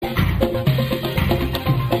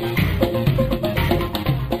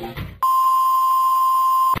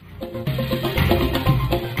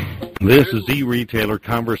This is e-Retailer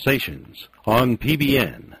Conversations on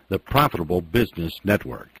PBN, the Profitable Business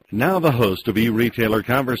Network. Now the host of e-Retailer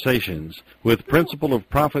Conversations with Principal of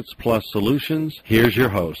Profits Plus Solutions, here's your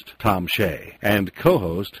host, Tom Shea, and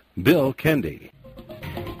co-host, Bill Kendi.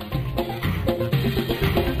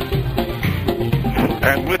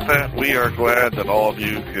 And with that, we are glad that all of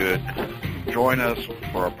you could join us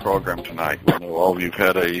for our program tonight. I know all of you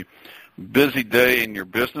have had a busy day in your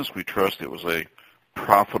business. We trust it was a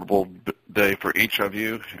profitable day for each of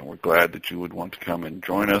you, and we're glad that you would want to come and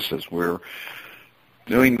join us as we're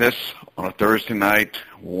doing this on a Thursday night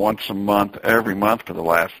once a month, every month for the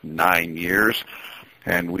last 9 years.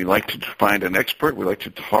 And we like to find an expert. We like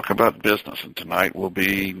to talk about business, and tonight will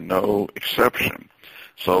be no exception.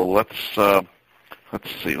 So let's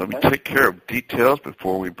see. Let me take care of details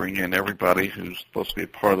before we bring in everybody who's supposed to be a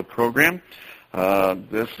part of the program.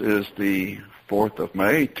 This is the 4th of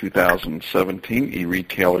May, 2017,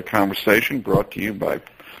 e-Retailer Conversation brought to you by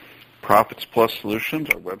Profits Plus Solutions,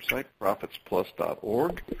 our website,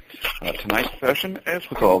 profitsplus.org. Tonight's session, as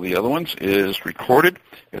with all the other ones, is recorded.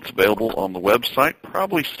 It's available on the website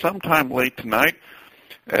probably sometime late tonight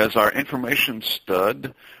as our information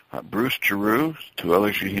stud, Bruce Giroux. To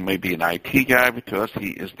others, he may be an IT guy, but to us,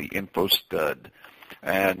 he is the info stud.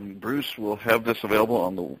 And Bruce will have this available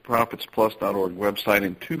on the profitsplus.org website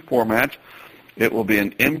in two formats. It will be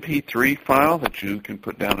an MP3 file that you can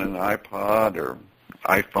put down in an iPod or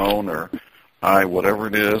iPhone or whatever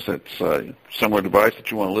it is. It's a similar device that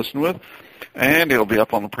you want to listen with. And it'll be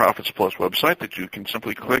up on the Profits Plus website that you can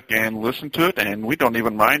simply click and listen to it. And we don't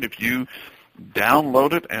even mind if you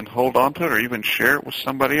download it and hold on to it or even share it with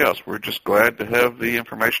somebody else. We're just glad to have the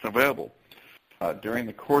information available. During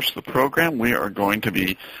the course of the program, we are going to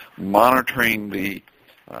be monitoring the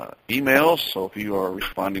emails. So if you are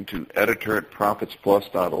responding to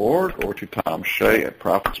editor@profitsplus.org or to Tom Shea at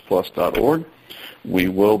profitsplus.org, we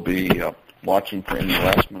will be watching for any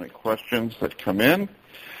last-minute questions that come in.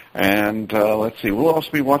 And let's see, we'll also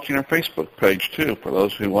be watching our Facebook page, too, for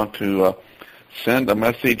those who want to send a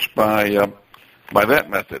message by that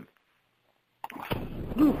method.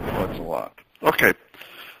 That's a lot. Okay.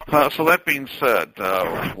 So that being said,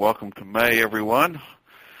 welcome to May, everyone.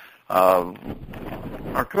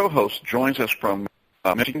 Our co-host joins us from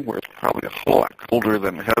Michigan, where it's probably a whole lot colder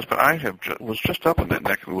than it has, but I was just up in that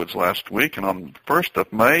neck of the woods last week, and on the 1st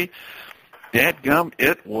of May, dadgum,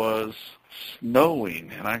 it was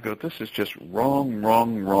snowing. And I go, this is just wrong.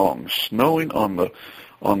 Snowing on the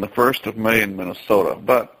 1st of May in Minnesota.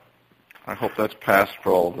 But I hope that's passed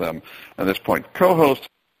for all of them at this point. Co-host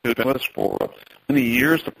who's been with us for many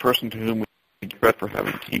years, the person to whom we regret for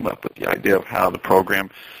having came up with the idea of how the program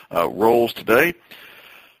rolls today.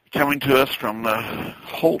 Coming to us from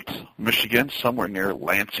Holt, Michigan, somewhere near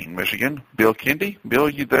Lansing, Michigan, Bill Kendi. Bill,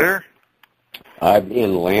 you there? I'm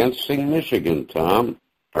in Lansing, Michigan, Tom.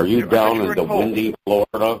 Are you down in the windy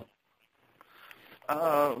Florida?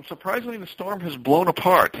 Surprisingly, the storm has blown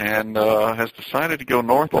apart and has decided to go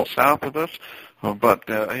north and south of us. But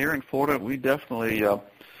here in Florida, we definitely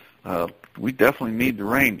need the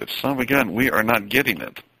rain. But some again, we are not getting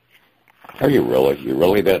it. Are you really? You're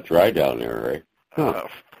really that dry down there, right? Huh.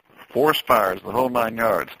 Forest fires, the whole 9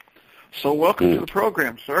 yards. So welcome to the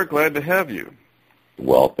program, sir. Glad to have you.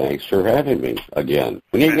 Well, thanks for having me again.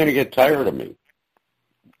 When are you going to get tired of me?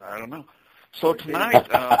 I don't know. So tonight,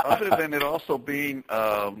 other than it also being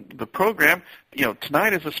the program,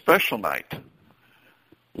 tonight is a special night,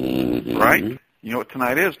 right? You know what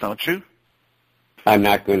tonight is, don't you? I'm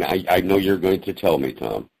not going to. I know you're going to tell me,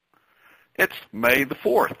 Tom. It's May the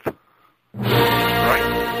 4th,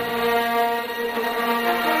 right?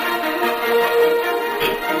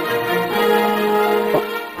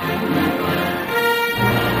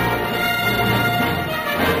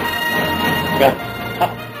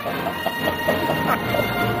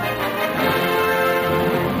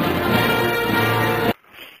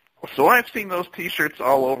 So I've seen those T-shirts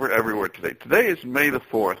all over everywhere today. Today is May the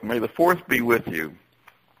 4th. May the 4th be with you.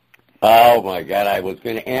 Oh, my God. I was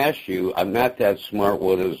going to ask you. I'm not that smart.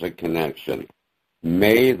 What is the connection?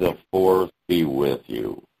 May the 4th be with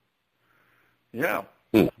you. Yeah.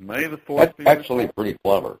 May the 4th be That's with actually you. pretty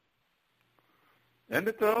clever. Isn't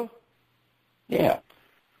it, though? Yeah.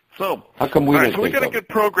 So, how come we didn't so we think got a of good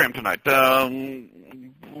program tonight.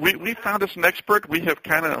 We found us an expert. We have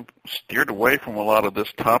kind of steered away from a lot of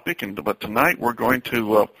this topic, but tonight we're going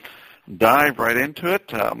to dive right into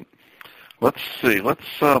it. Let's see. Let's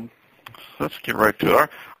get right to it.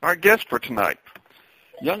 Our guest for tonight,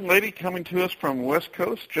 young lady coming to us from West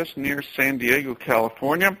Coast, just near San Diego,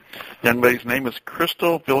 California. Young lady's name is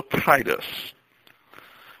Crystal Vilkaitis.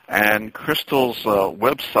 And Crystal's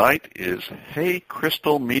website is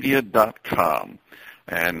heycrystalmedia.com.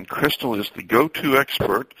 And Crystal is the go-to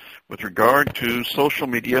expert with regard to social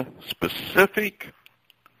media specific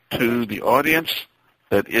to the audience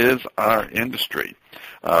that is our industry.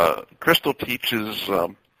 Crystal teaches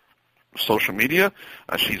social media.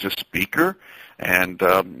 She's a speaker, and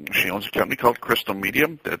she owns a company called Crystal Media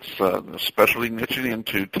that's specially niched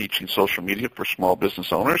into teaching social media for small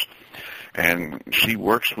business owners. And she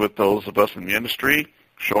works with those of us in the industry,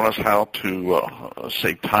 showing us how to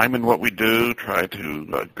save time in what we do, try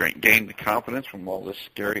to gain the confidence from all this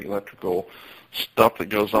scary electrical stuff that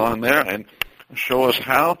goes on in there, and show us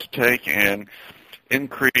how to take and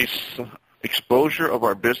increase exposure of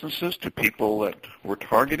our businesses to people that we're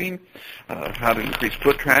targeting, how to increase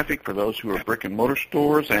foot traffic for those who are brick-and-mortar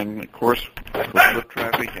stores, and, of course, with foot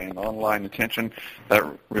traffic and online attention, that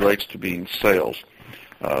relates to being sales.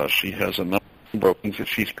 She has a number of things that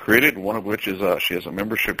she's created, one of which is she has a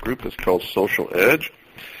membership group that's called Social Edge.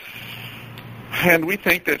 And we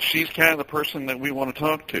think that she's kind of the person that we want to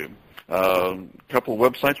talk to. A couple of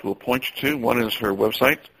websites we'll point you to. One is her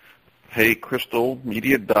website,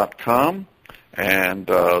 heycrystalmedia.com, and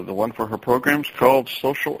the one for her program is called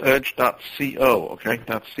socialedge.co, okay?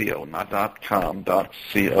 .co, not .com,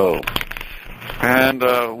 .co. And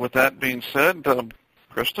with that being said,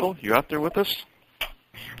 Crystal, you out there with us?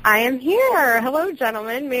 I am here. Hello,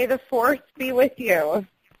 gentlemen. May the force be with you.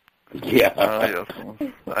 Yeah. Yes.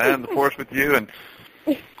 And the force with you. And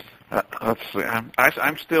let's see.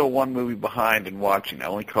 I'm still one movie behind in watching. I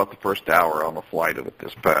only caught the first hour on the flight of it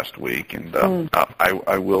this past week, and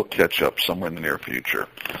I will catch up somewhere in the near future.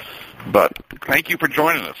 But thank you for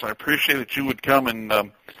joining us. I appreciate that you would come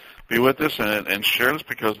and be with us and share this,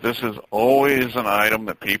 because this is always an item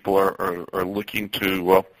that people are looking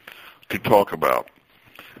to talk about.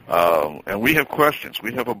 And we have questions.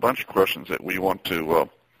 We have a bunch of questions that we want to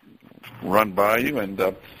run by you. And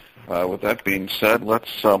with that being said,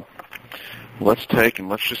 let's take and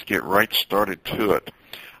let's just get right started to it.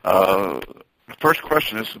 The first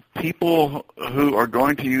question is, people who are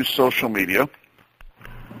going to use social media,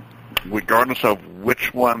 regardless of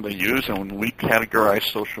which one they use, and when we categorize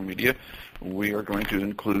social media, we are going to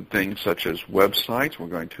include things such as websites, we're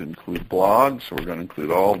going to include blogs, we're going to include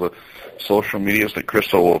all the social medias that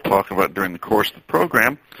Crystal will talk about during the course of the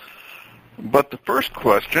program. But the first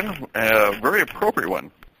question, a very appropriate one,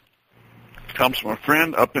 comes from a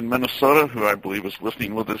friend up in Minnesota who I believe is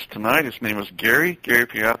listening with us tonight. His name is Gary. Gary,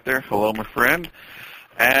 if you're out there, hello, my friend.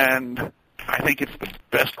 And I think it's the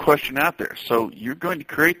best question out there. So you're going to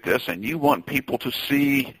create this, and you want people to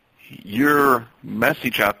see your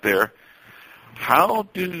message out there. How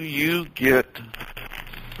do you get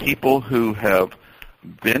people who have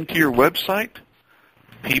been to your website,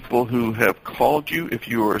 people who have called you if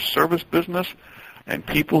you are a service business, and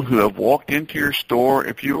people who have walked into your store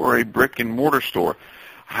if you are a brick-and-mortar store?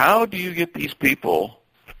 How do you get these people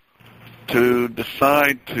to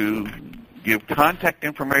decide to give contact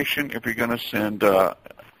information if you're going to send an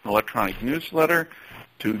electronic newsletter,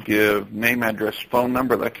 to give name, address, phone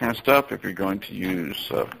number, that kind of stuff, if you're going to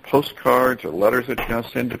use postcards or letters that you're going to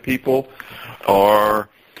send to people? Or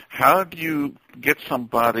how do you get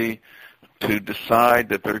somebody to decide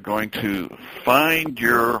that they're going to find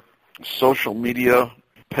your social media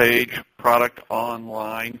page, product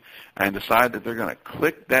online, and decide that they're going to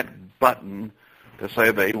click that button to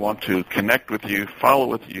say they want to connect with you, follow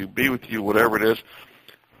with you, be with you, whatever it is?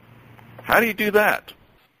 How do you do that?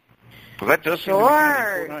 Because that does seem to be an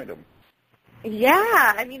important item.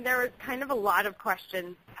 Yeah, I mean, there was kind of a lot of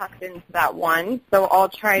questions tucked into that one, so I'll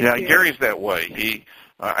try to... Yeah, Gary's that way.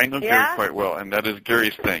 I know Gary quite well, and that is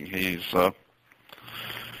Gary's thing. He's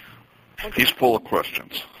full of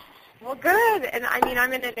questions. Well, good. And, I mean,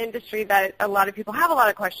 I'm in an industry that a lot of people have a lot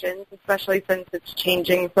of questions, especially since it's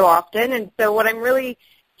changing so often. And so what I'm really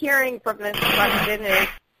hearing from this question is,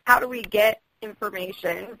 how do we get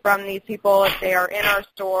information from these people if they are in our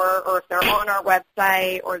store, or if they're on our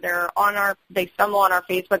website, or they stumble on our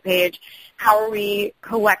Facebook page? How are we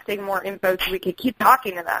collecting more info so we could keep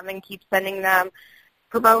talking to them and keep sending them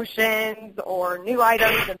promotions or new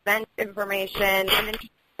items, event information, and then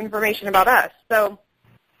information about us? So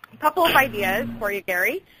a couple of ideas for you,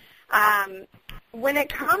 Gary. When it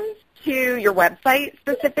comes to your website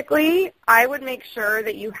specifically, I would make sure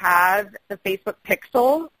that you have the Facebook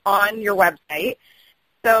pixel on your website.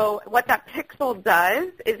 So what that pixel does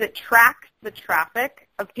is it tracks the traffic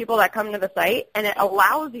of people that come to the site, and it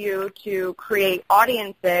allows you to create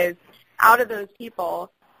audiences out of those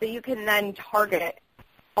people that you can then target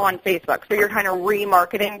on Facebook. So you're kind of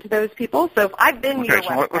remarketing to those people. So if I've been to your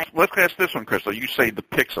website. Let's ask this one, Crystal. You say the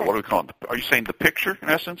pixel. What do we call it? Are you saying the picture, in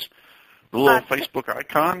essence? The little Facebook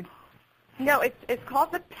icon? No, it's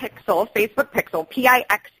called the Pixel, Facebook Pixel,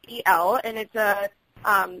 Pixel, and it's a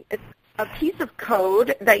piece of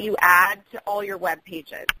code that you add to all your web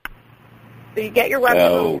pages. So you get your website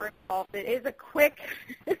over involved. It is a quick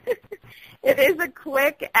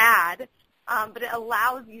ad, but it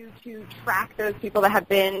allows you to track those people that have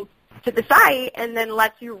been to the site and then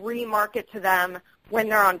lets you remarket to them when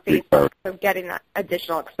they're on Facebook, so getting that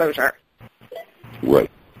additional exposure. Right.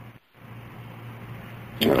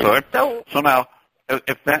 So now,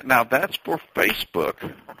 that's for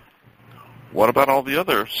Facebook. What about all the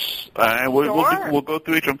others? We'll go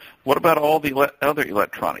through each of them. What about all the other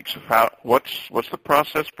electronics? What's the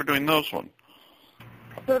process for doing those ones?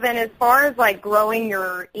 So then, as far as like growing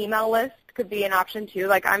your email list, could be an option too.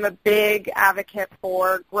 Like I'm a big advocate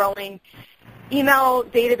for growing email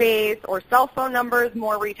database or cell phone numbers.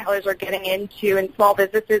 More retailers are getting into, and small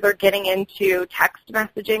businesses are getting into text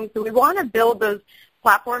messaging. So we want to build those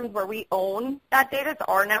platforms where we own that data. It's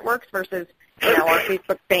our networks versus our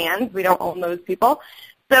Facebook fans. We don't own those people.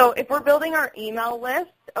 So if we're building our email list,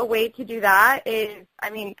 a way to do that is,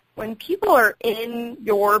 when people are in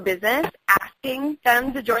your business, asking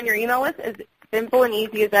them to join your email list, as simple and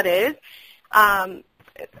easy as that is,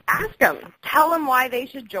 ask them. Tell them why they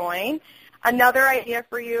should join. Another idea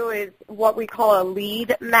for you is what we call a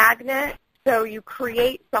lead magnet. So you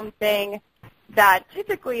create something that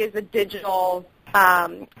typically is a digital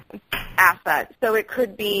asset. So it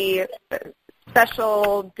could be a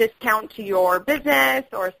special discount to your business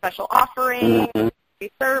or a special offering,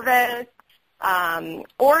 service,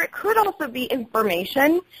 or it could also be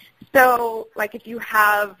information. So like if you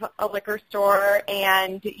have a liquor store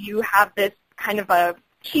and you have this kind of a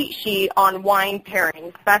cheat sheet on wine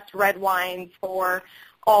pairings, best red wines for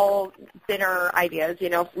all dinner ideas,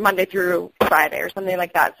 Monday through Friday or something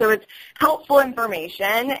like that. So it's helpful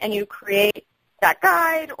information, and you create that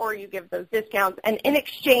guide or you give those discounts, and in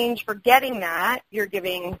exchange for getting that, you're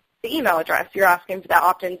giving the email address. You're asking for that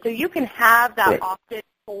opt-in. So you can have that opt-in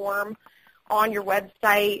form on your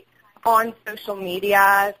website, on social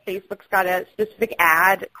media. Facebook's got a specific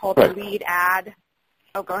ad called the lead ad.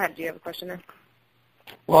 Oh, go ahead. Do you have a question there?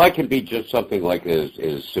 Well, it can be just something like as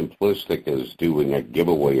simplistic as doing a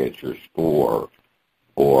giveaway at your store,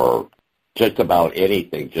 or just about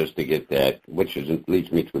anything just to get that, which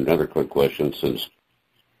leads me to another quick question, since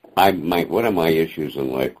one of my issues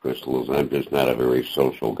in life, Crystal, is I'm just not a very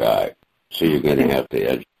social guy, so you're going to have to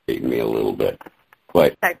educate me a little bit.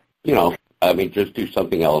 But, just do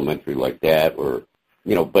something elementary like that, or,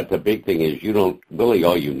 but the big thing is really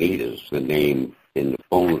all you need is the name in the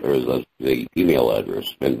phone or the email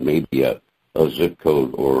address, and maybe a zip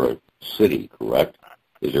code or a city, correct?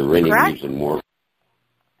 Is there any reason more?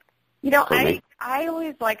 I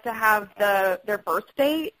always like to have their birth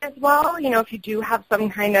date as well. If you do have some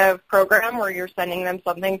kind of program where you're sending them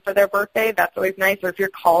something for their birthday, that's always nice. Or if you're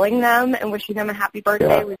calling them and wishing them a happy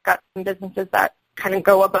birthday, we've got some businesses that kind of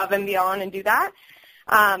go above and beyond and do that.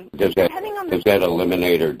 Does that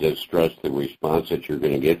eliminate or distrust the response that you're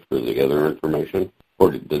going to get for the other information,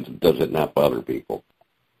 or does it not bother people?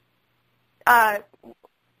 I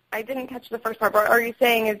didn't catch the first part, but are you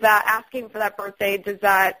saying is that asking for that birthday, does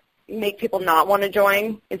that make people not want to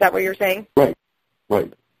join? Is that what you're saying? Right.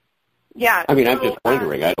 Yeah. I'm just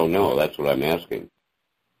wondering. I don't know. That's what I'm asking.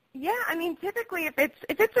 Yeah, typically if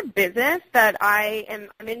it's a business that I'm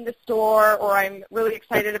in the store, or I'm really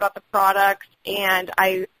excited about the products, and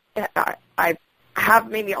I have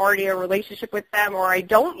maybe already a relationship with them, or I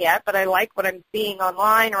don't yet, but I like what I'm seeing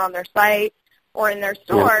online or on their site or in their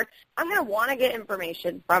store, I'm going to want to get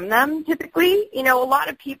information from them typically. A lot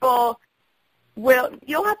of people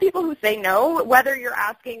you'll have people who say no, whether you're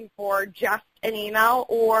asking for just an email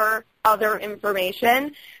or other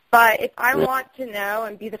information. But if I want to know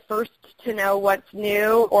and be the first to know what's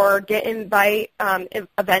new, or get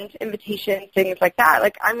event invitations, things like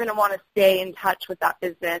that, I'm going to want to stay in touch with that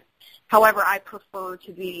business. However, I prefer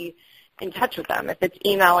to be in touch with them if it's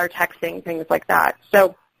email or texting, things like that.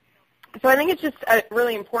 So I think it's just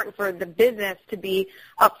really important for the business to be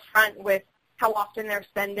upfront with how often they're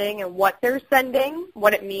sending and what they're sending,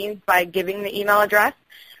 what it means by giving the email address,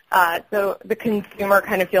 so the consumer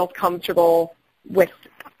kind of feels comfortable with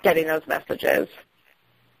getting those messages.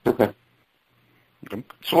 Okay.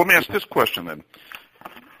 So let me ask this question then.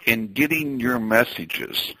 In getting your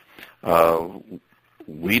messages,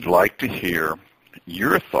 we'd like to hear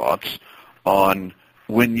your thoughts on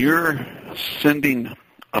when you're sending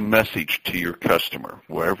a message to your customer,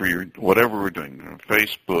 whatever we're doing,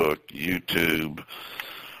 Facebook, YouTube,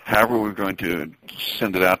 however we're going to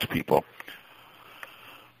send it out to people.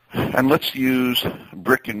 And let's use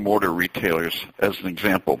brick and mortar retailers as an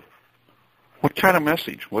example. What kind of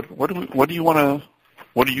message? What do you want to?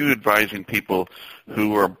 What are you advising people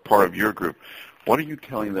who are part of your group? What are you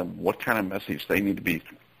telling them? What kind of message they need to be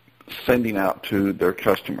sending out to their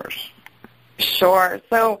customers? Sure.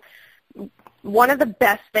 So one of the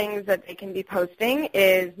best things that they can be posting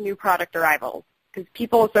is new product arrivals. Because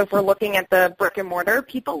people, so if we're looking at the brick and mortar,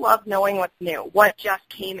 people love knowing what's new, what just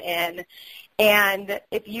came in. And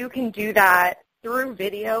if you can do that through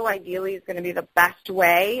video, ideally is going to be the best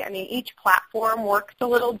way. I mean, each platform works a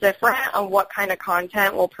little different on what kind of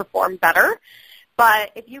content will perform better.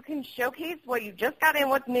 But if you can showcase what you just got in,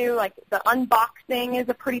 what's new, like the unboxing is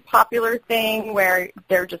a pretty popular thing where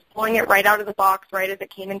they're just pulling it right out of the box right as it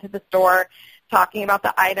came into the store, talking about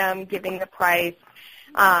the item, giving the price.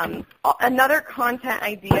 Another content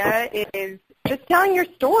idea is just telling your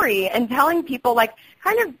story and telling people, like,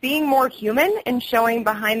 kind of being more human and showing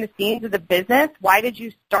behind the scenes of the business. Why did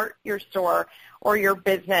you start your store or your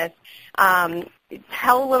business?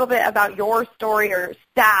 Tell a little bit about your story or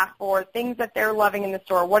staff or things that they're loving in the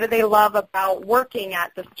store. What do they love about working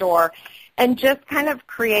at the store? And just kind of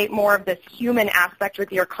create more of this human aspect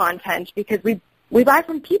with your content, because we buy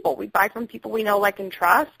from people. We buy from people we know, like, and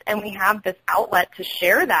trust, and we have this outlet to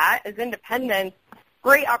share that as independents.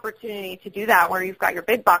 Great opportunity to do that where you've got your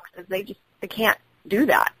big boxes. They can't do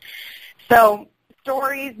that. So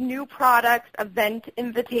stories, new products, event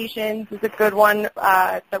invitations is a good one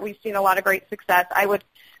that we've seen a lot of great success. I would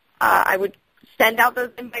send out those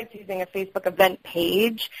invites using a Facebook event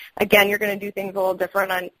page. Again, you're going to do things a little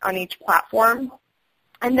different on each platform.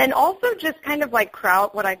 And then also just kind of like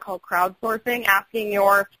what I call crowdsourcing, asking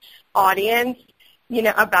your audience,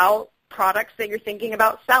 about products that you're thinking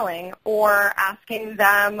about selling, or asking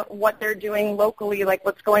them what they're doing locally, like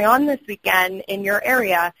what's going on this weekend in your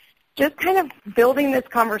area. Just kind of building this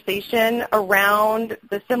conversation around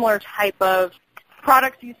the similar type of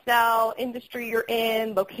products you sell, industry you're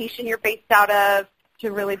in, location you're based out of,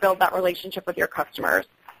 to really build that relationship with your customers.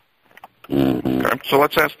 Okay, so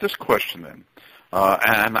let's ask this question then.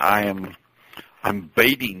 And I'm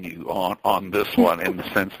baiting you on this one in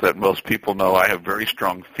the sense that most people know I have very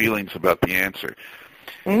strong feelings about the answer.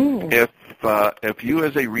 If you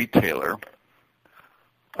as a retailer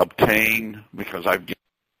obtain, because I've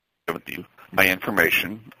given you my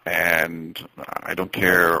information, and I don't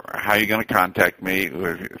care how you're going to contact me,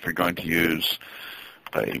 or if you're going to use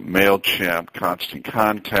a MailChimp, Constant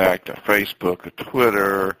Contact, a Facebook, a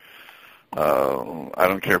Twitter, I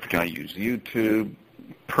don't care if you're going to use YouTube,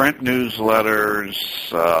 print newsletters,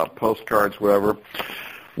 postcards, whatever.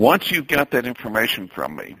 Once you've got that information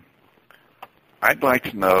from me, I'd like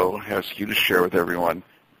to know, ask you to share with everyone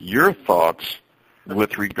your thoughts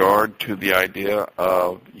with regard to the idea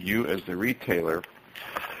of you as the retailer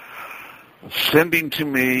sending to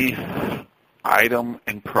me item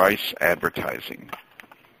and price advertising.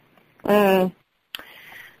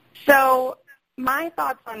 So my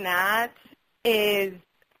thoughts on that is,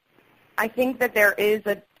 I think that there is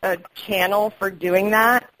a channel for doing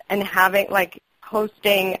that, and having, like,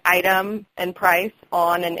 posting item and price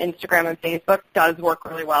on an Instagram and Facebook does work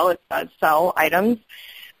really well. It does sell items,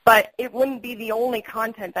 but it wouldn't be the only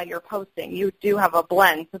content that you're posting. You do have a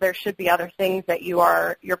blend, so there should be other things that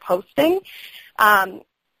you're posting. And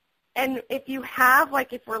if you have,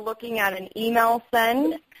 like, if we're looking at an email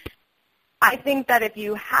send, I think that if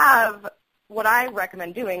you have, what I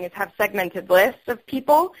recommend doing is have segmented lists of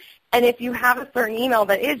people. And if you have a certain email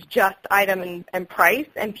that is just item and price,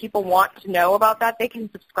 and people want to know about that, they can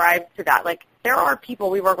subscribe to that. Like, there are people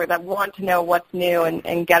we work with that want to know what's new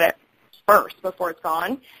and get it first before it's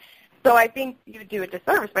gone. So I think you do a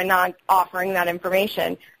disservice by not offering that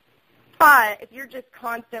information. But if you're just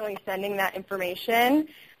constantly sending that information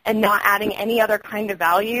and not adding any other kind of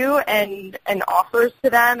value and offers to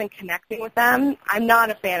them and connecting with them, I'm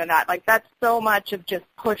not a fan of that. Like, that's so much of just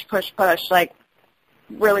push, like,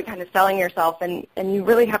 really kind of selling yourself, and you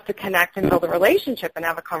really have to connect and build a relationship and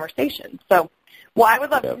have a conversation. So, well, I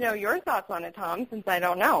would love to know your thoughts on it, Tom, since I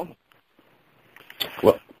don't know.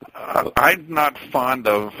 Well, I'm not fond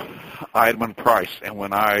of item and price, and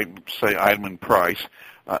when I say item and price,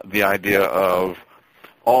 the idea of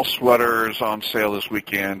all sweaters on sale this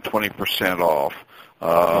weekend, 20% off.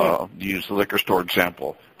 Use the liquor store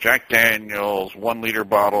example. Jack Daniel's 1-liter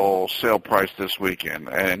bottle sale price this weekend,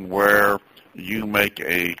 and where you make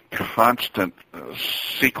a constant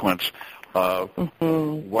sequence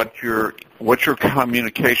what your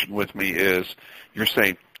communication with me is. You're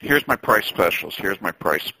saying, here's my price specials, here's my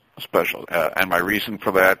price special, and my reason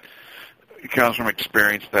for that comes from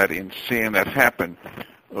experience that in seeing that happen,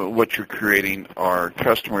 what you're creating are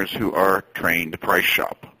customers who are trained to price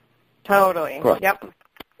shop. Totally. Correct. Yep.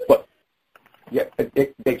 But, yeah,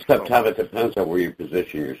 except how it depends on where you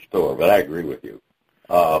position your store, but I agree with you.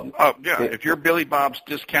 If you're Billy Bob's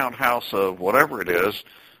Discount House of whatever it is,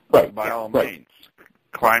 right, by all means,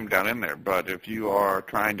 climb down in there. But if you are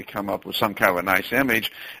trying to come up with some kind of a nice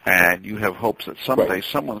image and you have hopes that someday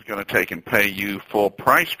someone's going to take and pay you full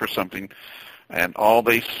price for something, and all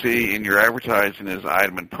they see in your advertising is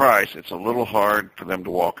item and price, it's a little hard for them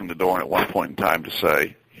to walk in the door and at one point in time to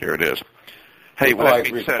say, here it is. Hey, with that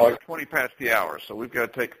being said, it's 20 past the hour, so we've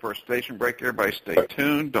got to take a first station break. Everybody stay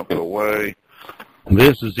tuned. Don't go away.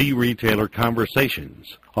 This is eRetailer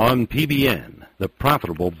Conversations on PBN, the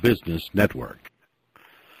Profitable Business Network.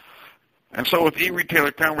 And so with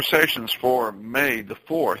eRetailer Conversations for May the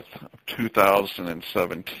 4th of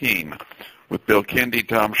 2017, with Bill Kendi,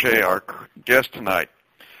 Tom Shea, our guest tonight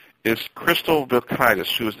is Crystal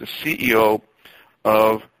Vilkaitis, who is the CEO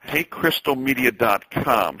of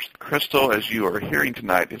HeyCrystalMedia.com. Crystal, as you are hearing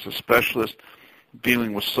tonight, is a specialist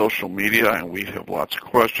dealing with social media, and we have lots of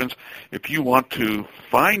questions. If you want to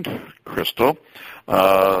find Crystal,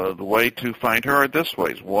 the way to find her are this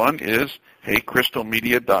ways. One is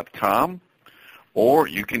HeyCrystalMedia.com, or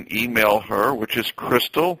you can email her, which is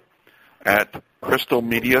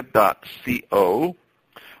crystal@crystalmedia.co.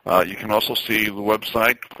 You can also see the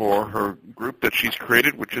website for her group that she's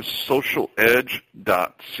created, which is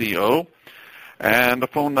socialedge.co. And the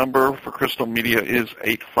phone number for Crystal Media is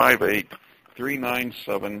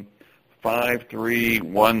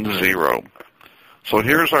 858-397-5310. So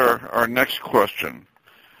here's our next question.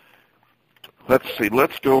 Let's see.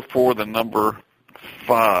 Let's go for the number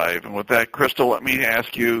 5. And with that, Crystal, let me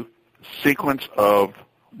ask you sequence of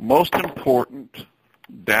most important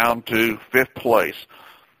down to 5th place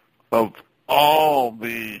of all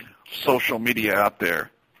the social media out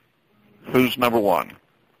there. Who's number 1?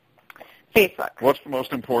 Facebook. What's the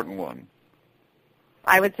most important one?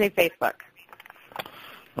 I would say Facebook.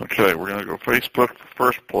 Okay, we're going to go Facebook for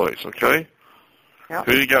first place, okay? Yep.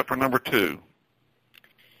 Who you got for number 2?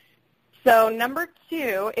 So number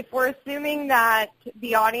 2, if we're assuming that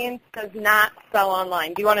the audience does not sell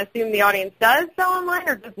online, do you want to assume the audience does sell online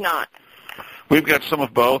or does not? We've got some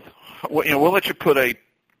of both. We'll let you put a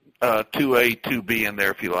 2A, 2B in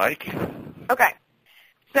there if you like. Okay.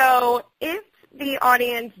 So if the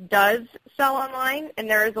audience does sell online, and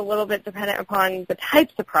there is a little bit dependent upon the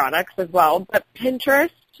types of products as well, but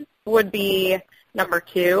Pinterest would be number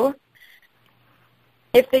 2.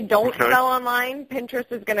 If they don't sell online,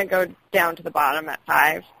 Pinterest is going to go down to the bottom at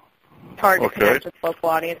 5. It's hard to connect with local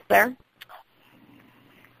audience there.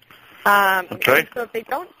 So if they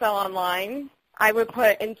don't sell online, I would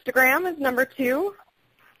put Instagram as number 2.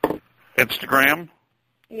 Instagram?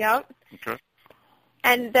 Yep. Okay.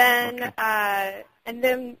 And then I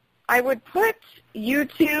would put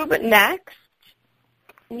YouTube next.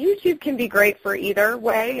 YouTube can be great for either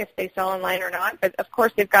way if they sell online or not, but of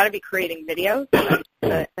course they've got to be creating videos. That's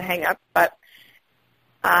the hang up. But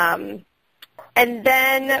and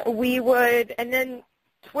then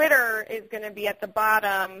Twitter is going to be at the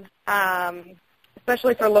bottom,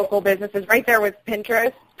 especially for local businesses, right there with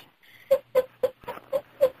Pinterest.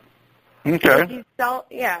 Okay.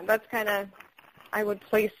 That's kind of, I would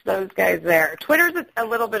place those guys there. Twitter's a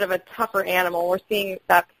little bit of a tougher animal. We're seeing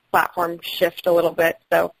that platform shift a little bit,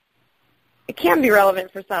 so it can be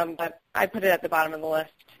relevant for some, but I put it at the bottom of the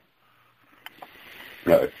list.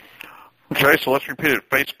 Right. Okay, so let's repeat it.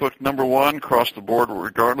 Facebook, number 1, across the board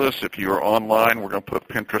regardless. If you're online, we're going to put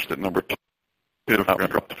Pinterest at number 2. We're going to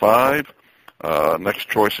drop to 5. Next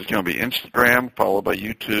choice is going to be Instagram, followed by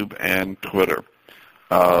YouTube and Twitter.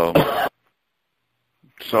 So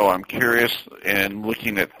I'm curious in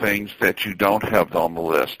looking at things that you don't have on the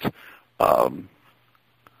list.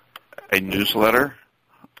 A newsletter.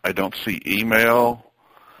 I don't see email.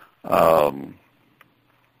 A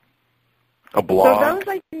blog. So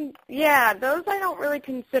those I don't really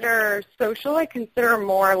consider social. I consider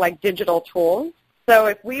more like digital tools. So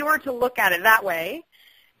if we were to look at it that way,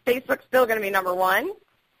 Facebook's still going to be number 1.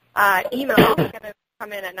 Email is going to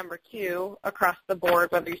come in at number 2 across the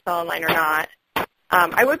board, whether you sell online or not.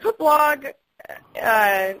 I would put blog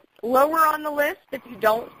lower on the list if you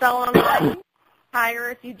don't sell online, higher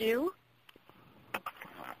if you do.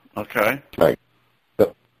 Okay. Right.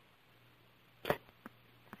 So,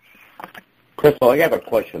 Crystal, I have a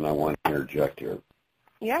question I want to interject here.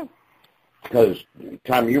 Yeah. because,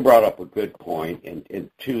 Tom, you brought up a good point, and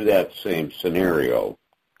to that same scenario,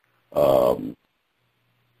 I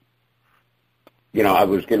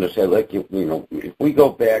was going to say, like, if we go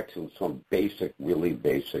back to some basic, really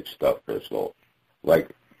basic stuff, Crystal, like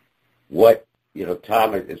what,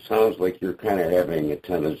 Tom, it sounds like you're kind of having a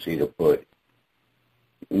tendency to put,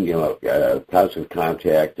 constant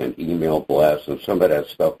contact and email blasts and some of that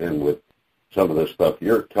stuff in with some of the stuff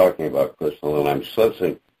you're talking about, Crystal, and I'm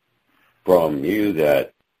sensing from you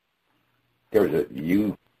that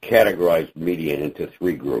you categorize media into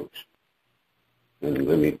three groups. And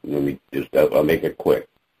let me just, I'll make it quick.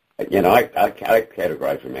 I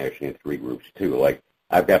categorize them actually in three groups too. Like,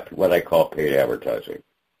 I've got what I call paid advertising.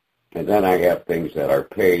 And then I have things that are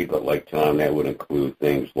paid, but like Tom, that would include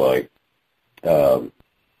things like a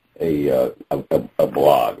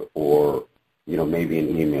blog or, maybe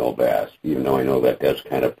an email blast, even though I know that that's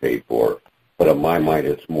kind of paid for. But in my mind,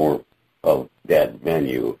 it's more of that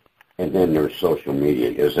venue. And then there's social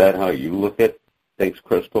media. Is that how you look at things,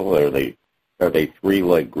 Crystal? Are they three,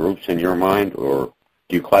 like, groups in your mind, or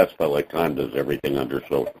do you classify, like Tom does, everything under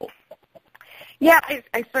social? Yeah,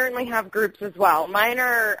 I certainly have groups as well. Mine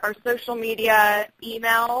are social media,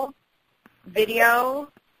 email, video,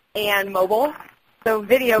 and mobile. So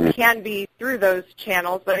video can be through those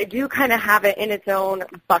channels, but I do kind of have it in its own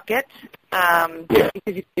bucket because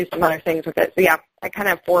you can do some other things with it. So, yeah, I kind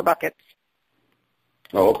of have 4 buckets.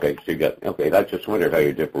 Oh, okay. So I just wondered how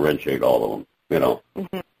you differentiate all of them,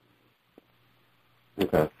 Mm-hmm.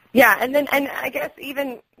 Okay. Yeah, and I guess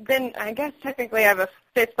technically I have a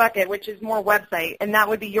 5th bucket, which is more website, and that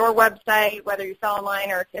would be your website, whether you sell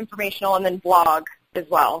online or it's informational, and then blog as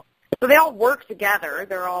well. So they all work together.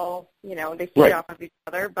 They're all, they feed off of each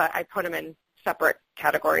other, but I put them in separate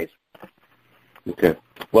categories. Okay.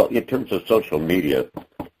 Well, in terms of social media,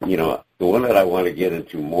 the one that I want to get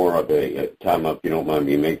into more of Tom, if you don't mind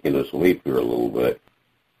me making this leap here a little bit,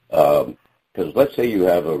 because let's say you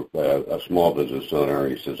have a small business owner,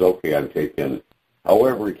 and he says, okay, I'm taking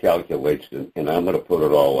however he calculates it, and I'm going to put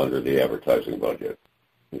it all under the advertising budget.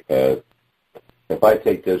 If I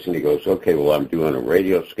take this and he goes, okay, well, I'm doing a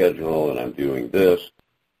radio schedule and I'm doing this,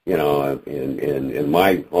 in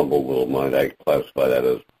my humble little mind, I classify that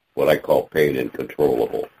as what I call paid and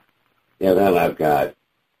controllable. And then I've got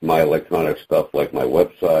my electronic stuff like my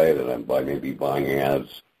website, and I'm maybe buying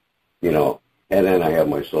ads, and then I have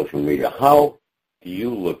my social media. How do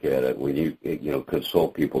you look at it when you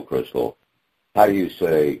consult people, Crystal? How do you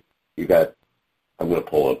say, I'm going to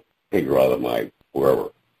pull a figure out of my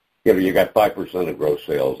wherever. You got 5% of gross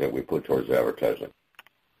sales that we put towards advertising.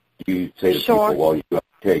 Do you say to people, well, you have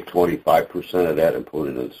to take 25% of that and put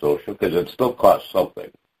it in social? Because it still costs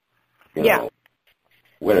something.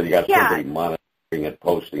 Whether you got somebody monitoring it,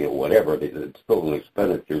 posting it, whatever, it's still an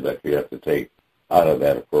expenditure that you have to take out of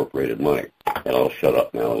that appropriated money. And I'll shut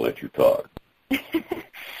up now and let you talk.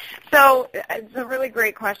 So it's a really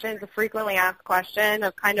great question. It's a frequently asked question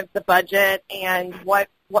of kind of the budget and what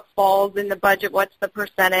falls in the budget, what's the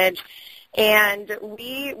percentage. And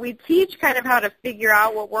we teach kind of how to figure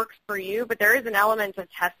out what works for you, but there is an element of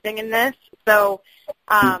testing in this. So,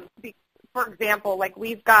 for example, like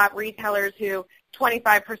we've got retailers who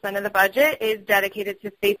 25% of the budget is dedicated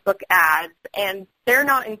to Facebook ads, and they're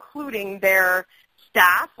not including their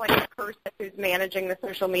staff, like the person who's managing the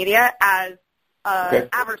social media, as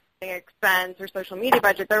advertising expense or social media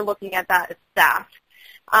budget. They're looking at that as staff.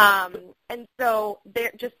 And so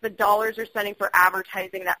just the dollars are spending for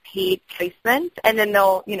advertising, that paid placement, and then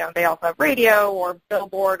they also have radio or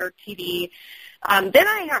billboard or TV. Then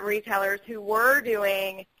I have retailers who were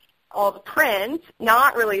doing all the print,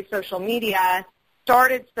 not really social media,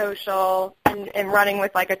 started social and running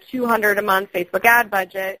with like a $200 a month Facebook ad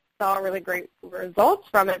budget, saw really great results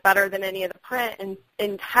from it, better than any of the print, and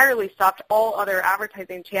entirely stopped all other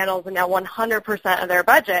advertising channels, and now 100% of their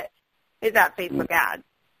budget is at Facebook ads.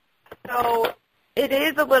 So it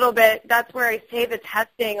is a little bit, that's where I say the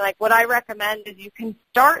testing, like what I recommend is you can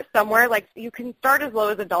start somewhere, like you can start as low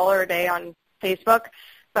as $1 a day on Facebook,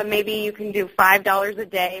 but maybe you can do $5 a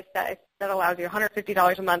day if that allows you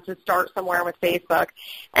 $150 a month to start somewhere with Facebook.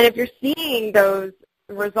 And if you're seeing those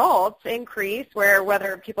results increase,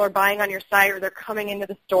 whether people are buying on your site or they're coming into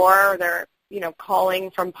the store or they're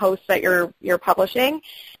calling from posts that you're publishing,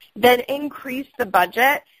 then increase the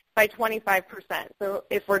budget by 25%. So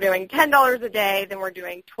if we're doing $10 a day, then we're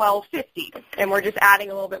doing $12.50, and we're just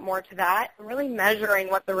adding a little bit more to that and really measuring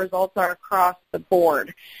what the results are across the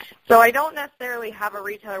board. So I don't necessarily have a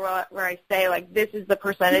retailer where I say, like, this is the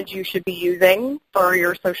percentage you should be using for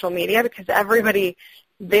your social media, because everybody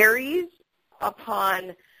varies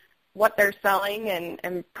upon what they're selling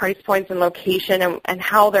and price points and location and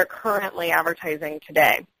how they're currently advertising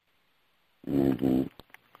today. Mm-hmm.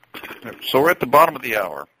 So we're at the bottom of the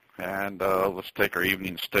hour, and let's take our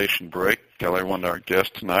evening station break. Tell everyone our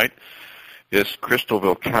guest tonight is Crystal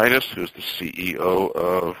Vilkaitis, who's the CEO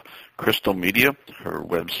of Crystal Media. Her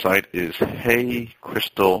website is Hey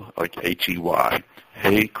Crystal, like H-E-Y,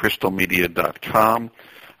 HeyCrystalMedia.com.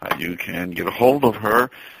 You can get a hold of her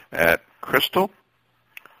at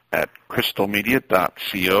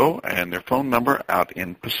crystalmedia.co, and their phone number out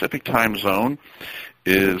in Pacific Time Zone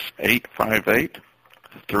is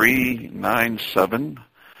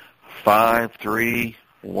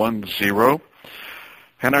 858-397-5310.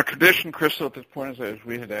 And our tradition, Crystal, at this point is, as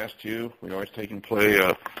we had asked you, we always take and play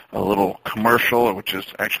a little commercial, which is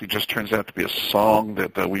actually just turns out to be a song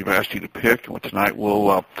that we've asked you to pick. And tonight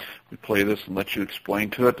we play this and let you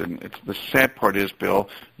explain to it. And the sad part is, Bill,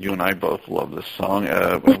 you and I both love this song,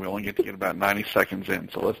 but we only get to get about 90 seconds in.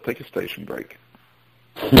 So let's take a station break.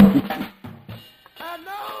 I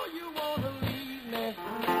know you want to leave me,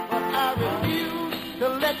 but I refuse to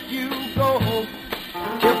let you go.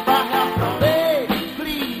 If I have to beg,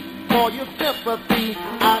 plead for your sympathy,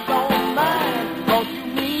 I don't mind, 'cause you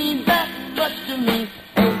mean that much to me.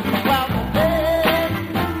 Ain't you proud to beg,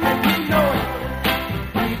 and you know it.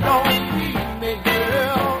 Please don't leave me,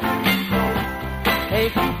 girl.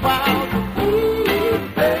 Ain't you proud to please,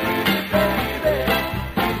 baby, baby.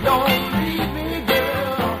 Please don't leave me,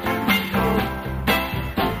 girl.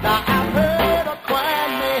 Now I've heard a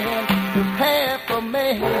crying man is half a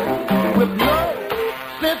man with no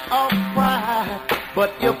sense of pride.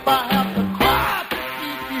 But if I have to cry to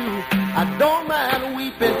keep you, I don't mind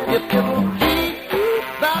weeping if it'll keep you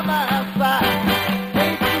by my side.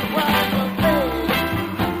 Ain't you proud to say,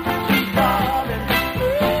 sweet darling,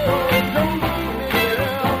 don't leave me,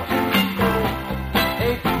 girl.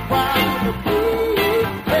 Ain't you proud to please,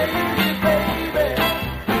 baby, baby,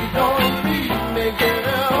 please don't leave me,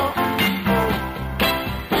 girl.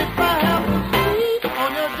 If I have to sleep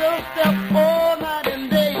on your doorstep all night and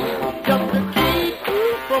day, just to keep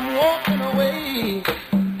you from walking away,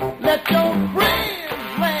 let your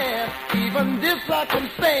friends laugh, even this I can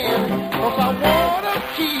stand, 'cause I want to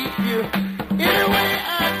keep you any way I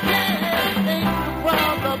can. Ain't you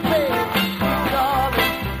proud to beg, sweet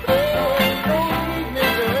darling, don't leave me,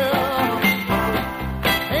 girl.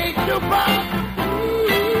 Ain't you proud to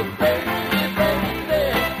please, baby, baby,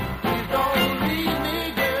 please don't leave me,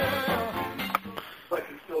 girl.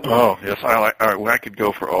 Oh, yes. All right, well, I could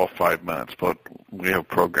go for all 5 minutes, but we have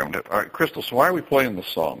programmed it. All right, Crystal, so why are we playing the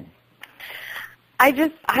song? I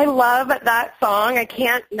love that song. I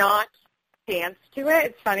can't not dance to it.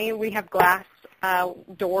 It's funny, we have glass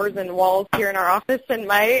doors and walls here in our office, and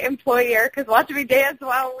my employee Erica's watching me dance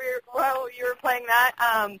while you were playing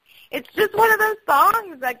that. It's just one of those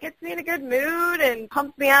songs that gets me in a good mood and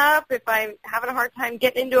pumps me up. If I'm having a hard time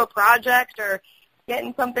getting into a project or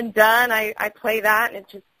getting something done, I play that, and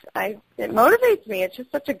it motivates me. It's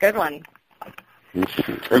just such a good one. I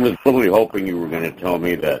was really hoping you were going to tell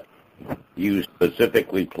me that you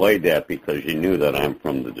specifically played that because you knew that I'm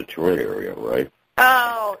from the Detroit area, right?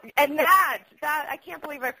 Oh, and that I can't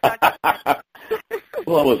believe I forgot that.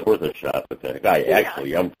 Well, it was worth a shot with that guy.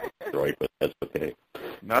 Actually, I'm from Detroit, but that's okay.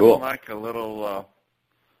 Nothing Cool. like a little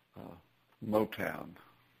Motown.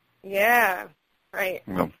 Yeah, right.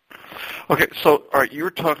 No. Okay, so all right, you were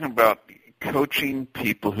talking about coaching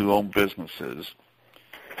people who own businesses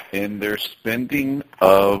in their spending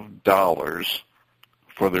of dollars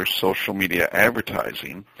for their social media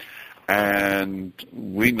advertising. And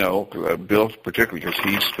we know, Bill particularly, because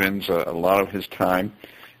he spends a lot of his time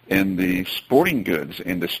in the sporting goods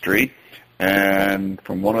industry. And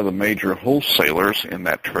from one of the major wholesalers in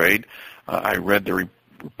that trade, I read the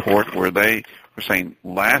report where they were saying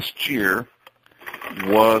last year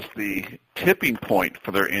was the tipping point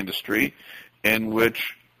for their industry, in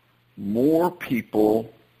which more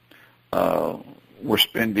people were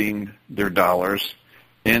spending their dollars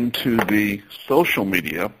into the social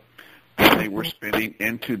media than they were spending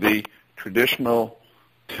into the traditional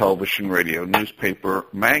television, radio, newspaper,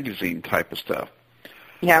 magazine type of stuff.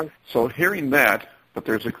 Yeah. So hearing that, but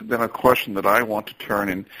there's then a question that I want to turn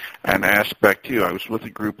and ask back to you. I was with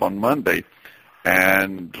a group on Monday,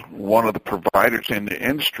 and one of the providers in the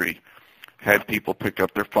industry had people pick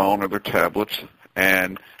up their phone or their tablets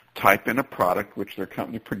and type in a product which their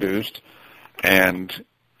company produced, and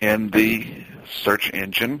in the search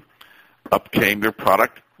engine up came their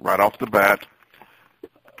product right off the bat.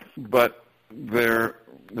 But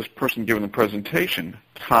this person giving the presentation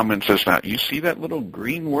comments says, now, you see that little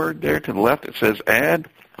green word there to the left? It says ad?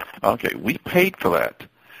 Okay, we paid for that.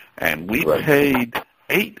 And we paid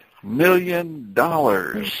 $8 million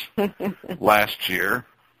last year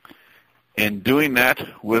in doing that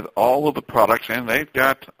with all of the products, and they've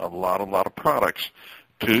got a lot of products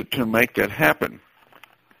to make that happen.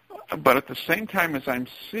 But at the same time as I'm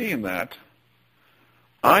seeing that,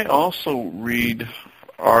 I also read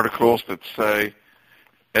articles that say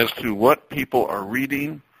as to what people are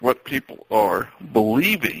reading, what people are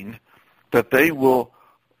believing, that they will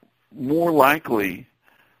more likely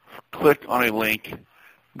click on a link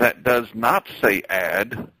that does not say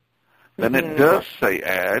ad than it does say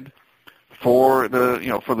ad for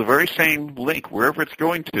the very same link, wherever it's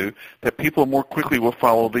going to, that people more quickly will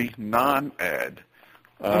follow the non-ad.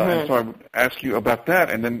 And so I would ask you about that,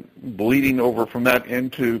 and then bleeding over from that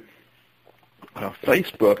into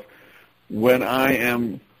Facebook. When I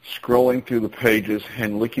am scrolling through the pages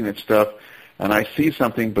and looking at stuff, and I see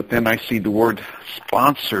something, but then I see the word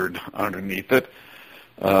sponsored underneath it,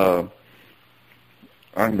 I'm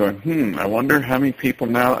going, I wonder how many people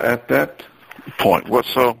now at that point.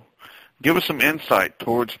 So give us some insight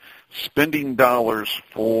towards spending dollars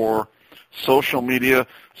for social media,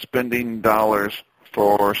 spending dollars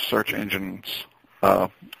for search engines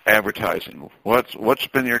advertising. What's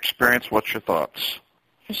been your experience? What's your thoughts?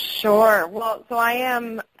 Sure. Well, so I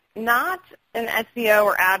am not an SEO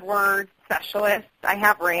or AdWords specialist. I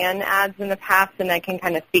have ran ads in the past, and I can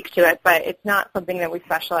kind of speak to it, but it's not something that we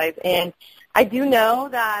specialize in. I do know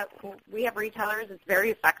that we have retailers. It's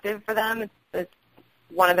very effective for them. It's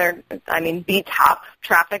one of their, the top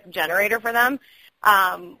traffic generator for them.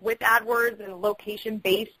 With AdWords and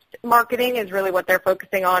location-based marketing is really what they're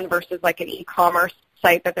focusing on versus like an e-commerce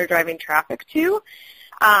site that they're driving traffic to.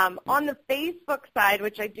 On the Facebook side,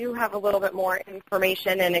 which I do have a little bit more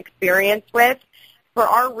information and experience with, for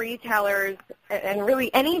our retailers and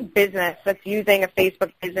really any business that's using a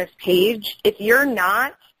Facebook business page, if you're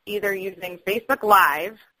not either using Facebook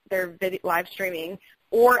Live, their live streaming,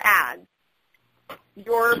 or ads,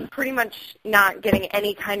 you're pretty much not getting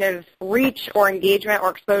any kind of reach or engagement or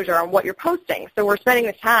exposure on what you're posting. So we're spending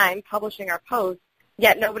the time publishing our posts,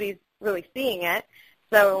 yet nobody's really seeing it.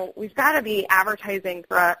 So we've got to be advertising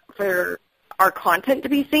for our content to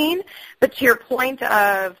be seen. But to your point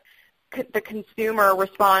of the consumer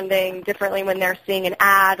responding differently when they're seeing an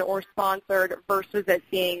ad or sponsored versus it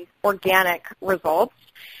being organic results,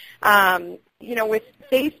 with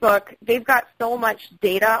Facebook, they've got so much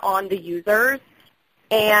data on the users.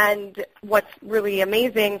 And what's really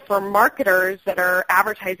amazing for marketers that are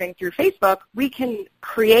advertising through Facebook, we can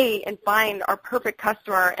create and find our perfect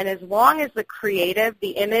customer. And as long as the creative, the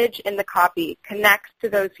image, and the copy connects to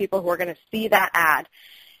those people who are going to see that ad,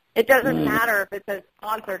 it doesn't matter if it says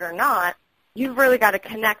sponsored or not. You've really got to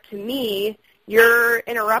connect to me. You're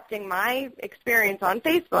interrupting my experience on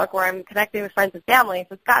Facebook where I'm connecting with friends and family.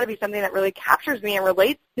 So it's got to be something that really captures me and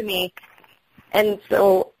relates to me. And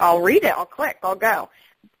so I'll read it, I'll click, I'll go.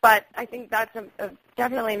 But I think that's a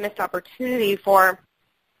definitely a missed opportunity for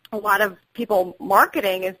a lot of people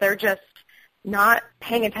marketing is they're just not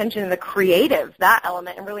paying attention to the creative, that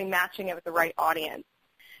element, and really matching it with the right audience.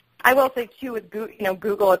 I will say, too, with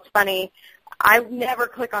Google, it's funny. I never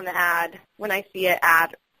click on the ad when I see an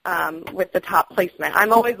ad with the top placement.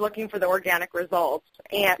 I'm always looking for the organic results.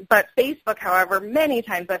 But Facebook, however, many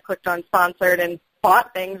times I've clicked on sponsored and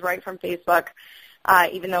bought things right from Facebook,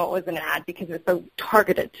 even though it was an ad because it's so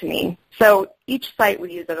targeted to me. So each site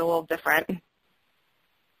we use it a little different.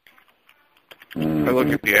 I look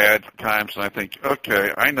at the ad times and I think,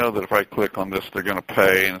 okay, I know that if I click on this, they're going to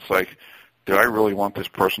pay. And it's like, do I really want this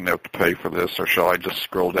person to have to pay for this, or shall I just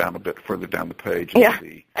scroll down a bit further down the page and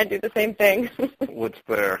see? I do the same thing. What's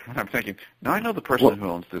there? And I'm thinking, no, I know the person who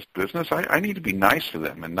owns this business. I need to be nice to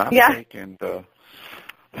them and not take and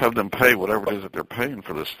have them pay whatever it is that they're paying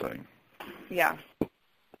for this thing. Yeah.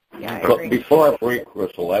 Yeah, I But agree. before I break,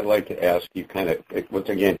 Crystal, I'd like to ask you kind of, once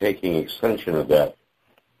again, taking extension of that.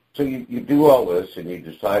 So you do all this and you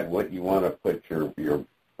decide what you want to put your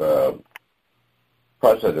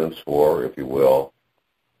precedents for, if you will,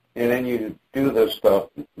 and then you do this stuff.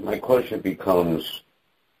 My question becomes,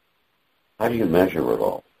 how do you measure it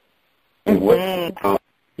all? And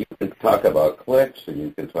you can talk about clicks and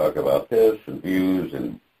you can talk about this and views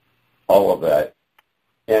and all of that.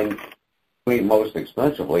 And most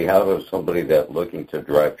expensively, how does somebody that looking to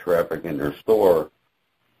drive traffic in their store,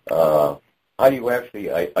 how do you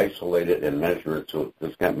actually isolate it and measure it so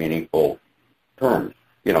it's got meaningful terms?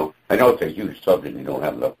 I know it's a huge subject and you don't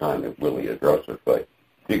have enough time to really address it, but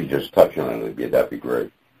if you could just touch on it, that'd be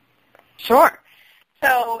great. Sure.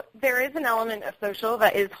 So there is an element of social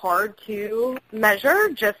that is hard to measure,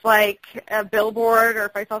 just like a billboard or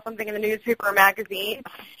if I saw something in the newspaper or magazine.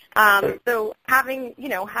 So having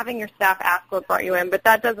your staff ask what brought you in, but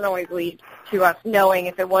that doesn't always lead to us knowing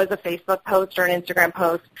if it was a Facebook post or an Instagram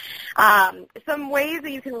post. Some ways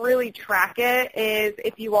that you can really track it is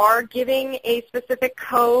if you are giving a specific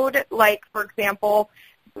code, like, for example,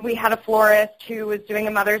 we had a florist who was doing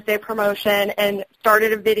a Mother's Day promotion and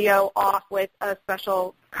started a video off with a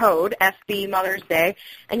special code, SB Mother's Day,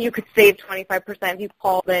 and you could save 25% if you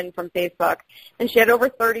called in from Facebook. And she had over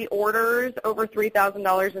 30 orders, over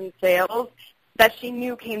 $3,000 in sales that she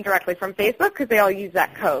knew came directly from Facebook because they all use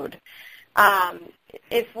that code.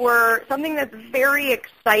 If we're something that's very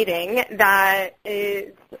exciting that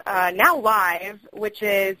is now live, which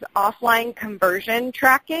is offline conversion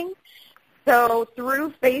tracking. So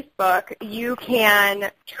through Facebook, you can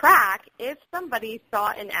track if somebody saw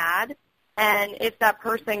an ad and if that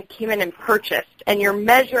person came in and purchased, and you're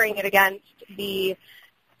measuring it against the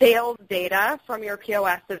sales data from your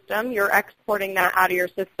POS system. You're exporting that out of your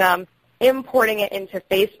system, importing it into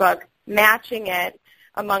Facebook, matching it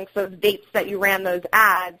amongst those dates that you ran those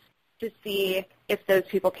ads to see if those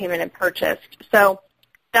people came in and purchased. So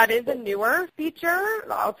that is a newer feature.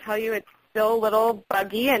 I'll tell you, it's still a little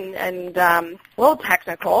buggy and a little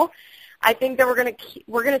technical. I think that we're going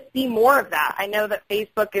to see more of that. I know that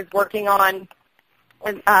Facebook is working on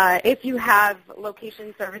if you have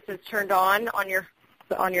location services turned on your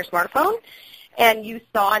smartphone, and you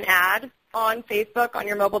saw an ad on Facebook on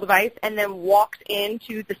your mobile device, and then walked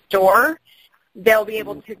into the store, they'll be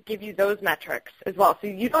able to give you those metrics as well. So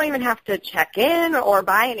you don't even have to check in or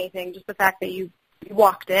buy anything; just the fact that you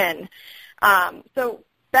walked in. So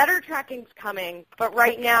better tracking's coming, but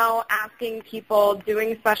right now asking people,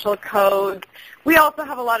 doing special codes. We also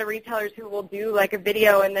have a lot of retailers who will do like a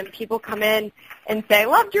video, and then people come in and say,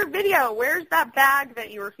 loved your video, where's that bag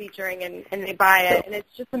that you were featuring, and they buy it. And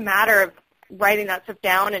it's just a matter of writing that stuff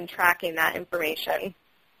down and tracking that information.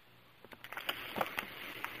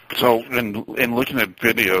 So in looking at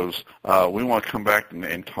videos, we want to come back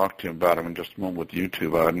and talk to you about them in just a moment with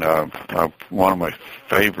YouTube. One of my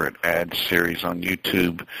favorite ad series on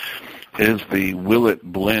YouTube is the Will It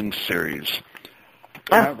Blend series.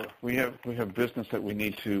 However, we have business that we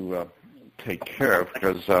need to take care of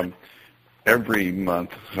because every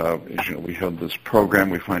month, we have this program.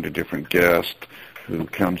 We find a different guest who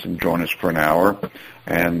comes and joins us for an hour,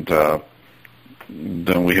 and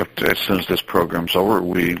then we have to, as soon as this program's over,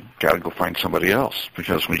 we got to go find somebody else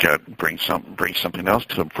because we got to bring something else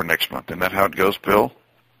to them for next month. Isn't that how it goes, Bill?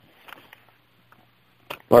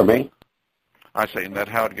 Pardon me? I say, isn't that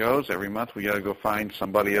how it goes? Every month we got to go find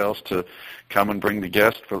somebody else to come and be the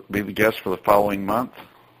guest for the following month.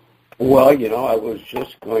 Well, I was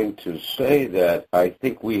just going to say that I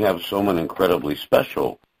think we have someone incredibly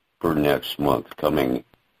special for next month coming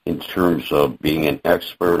in terms of being an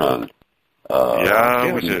expert on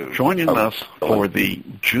we do. Joining us for the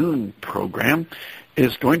June program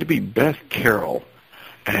is going to be Beth Carroll.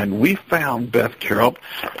 And we found Beth Carroll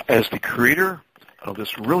as the creator of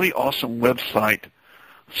this really awesome website,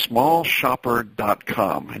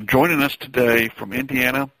 smallshopper.com. And joining us today from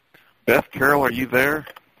Indiana, Beth Carroll, are you there?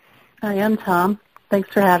 I am, Tom. Thanks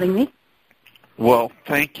for having me. Well,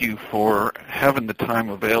 thank you for having the time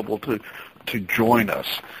available to join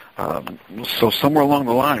us. So somewhere along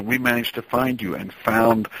the line, we managed to find you and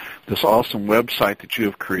found this awesome website that you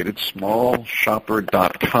have created,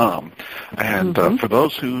 smallshopper.com. And for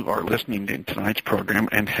those who are listening to tonight's program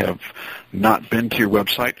and have not been to your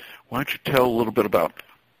website, why don't you tell a little bit about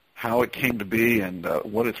how it came to be and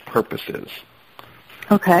what its purpose is?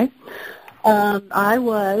 Okay. I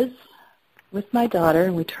was with my daughter,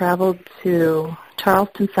 and we traveled to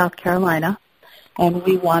Charleston, South Carolina, and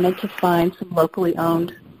we wanted to find some locally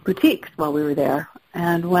owned boutiques while we were there.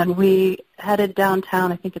 And when we headed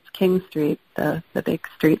downtown, I think it's King Street, the big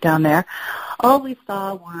street down there, all we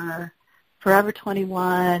saw were Forever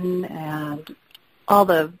 21 and all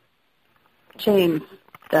the chains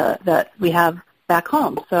that we have back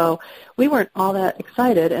home. So we weren't all that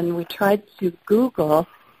excited, and we tried to Google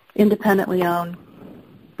independently owned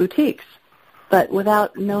boutiques. But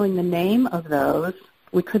without knowing the name of those,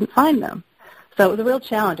 we couldn't find them. So it was a real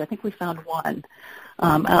challenge. I think we found one.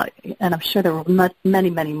 And I'm sure there were many,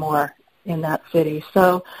 many more in that city.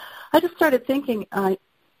 So I just started thinking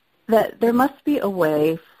that there must be a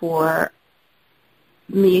way for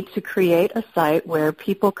me to create a site where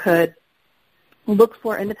people could look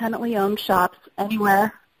for independently owned shops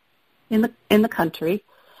anywhere in the country,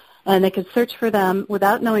 and they could search for them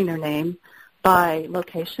without knowing their name by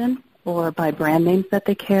location or by brand names that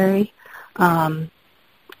they carry.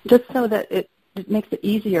 just so that it makes it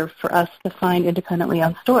easier for us to find independently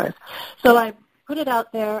owned stores. So I put it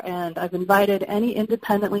out there, and I've invited any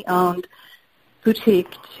independently owned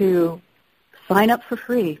boutique to sign up for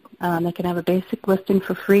free. They can have a basic listing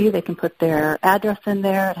for free. They can put their address in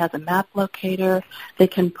there. It has a map locator. They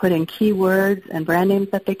can put in keywords and brand names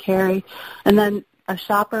that they carry. And then a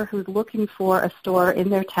shopper who's looking for a store in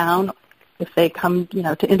their town, if they come,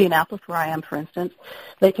 to Indianapolis, where I am, for instance,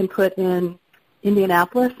 they can put in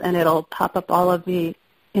Indianapolis, and it'll pop up all of the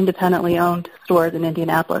independently owned stores in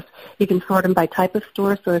Indianapolis. You can sort them by type of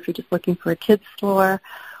store, so if you're just looking for a kids store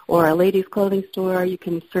or a ladies' clothing store, you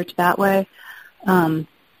can search that way.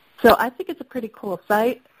 So I think it's a pretty cool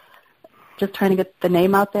site. Just trying to get the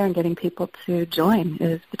name out there and getting people to join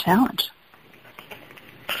is the challenge.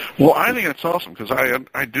 Well, I think that's awesome because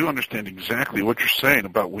I do understand exactly what you're saying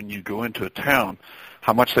about when you go into a town,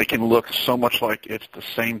 how much they can look so much like it's the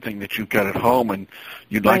same thing that you've got at home, and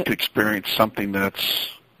you'd like to experience something that's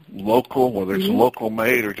local, whether it's local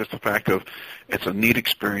made or just the fact of it's a neat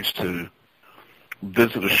experience to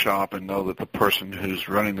visit a shop and know that the person who's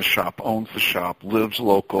running the shop owns the shop, lives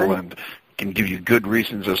local, and can give you good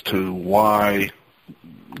reasons as to why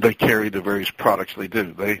they carry the various products they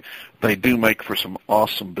do. They do make for some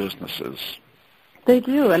awesome businesses. They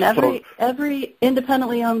do, and every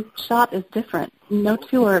independently owned shop is different. No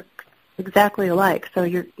two are exactly alike, so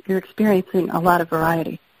you're experiencing a lot of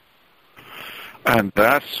variety. And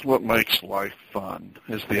that's what makes life fun,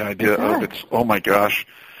 is the idea of it's, oh my gosh,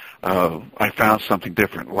 I found something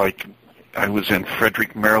different. Like I was in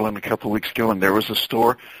Frederick, Maryland a couple of weeks ago, and there was a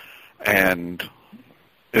store, and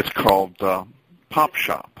it's called Pop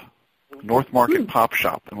Shop, North Market Pop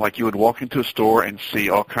Shop. And like you would walk into a store and see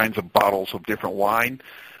all kinds of bottles of different wine.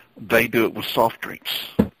 They do it with soft drinks.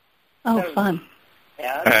 Oh, fun.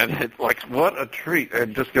 And it's like, what a treat.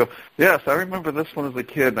 And just go, yes, I remember this one as a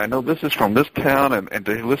kid, and I know this is from this town, and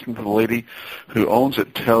to listen to the lady who owns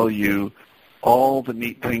it tell you all the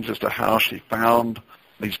neat things as to how she found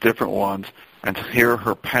these different ones, and to hear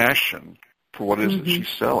her passion for what it is that she's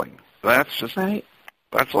selling. That's just,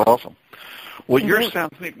 that's awesome. Well, yours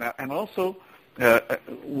sounds neat. Now, and also,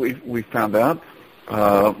 we found out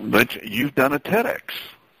that you've done a TEDx.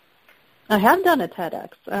 I have done a TEDx.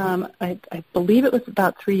 I believe it was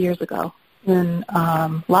about 3 years ago in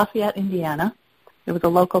Lafayette, Indiana. It was a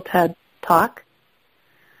local TED Talk.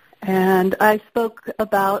 And I spoke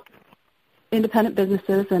about independent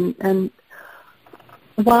businesses and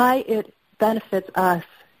why it benefits us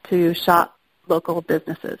to shop local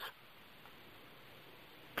businesses.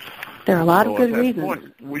 There are a lot of good reasons.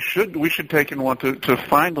 Point, we should take and want to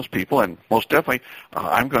find those people, and most definitely,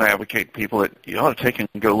 I'm going to advocate people that you ought to take and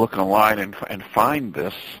go look online and find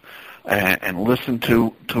this and listen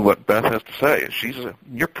to what Beth has to say.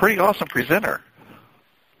 You're a pretty awesome presenter.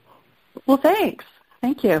 Well, thanks.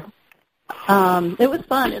 Thank you. It was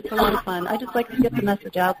fun. It's a lot of fun. I just like to get the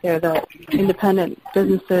message out there that independent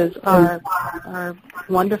businesses are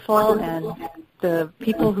wonderful, and the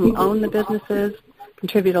people who own the businesses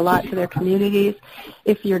contribute a lot to their communities.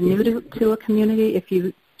 If you're new to a community, if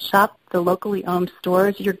you shop the locally owned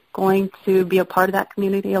stores, you're going to be a part of that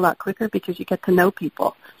community a lot quicker because you get to know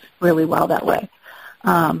people really well that way.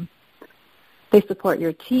 They support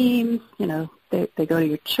your teams. They go to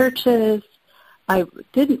your churches. I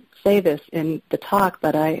didn't say this in the talk,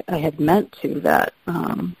 but I had meant to that.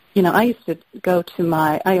 I used to go to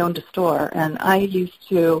I owned a store, and I used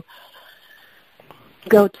to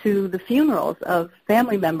go to the funerals of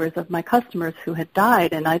family members of my customers who had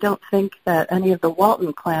died, and I don't think that any of the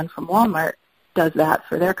Walton clan from Walmart does that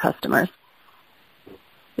for their customers.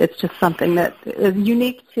 It's just something that is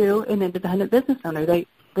unique to an independent business owner.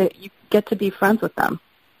 You get to be friends with them.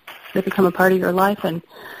 They become a part of your life, and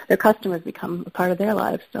their customers become a part of their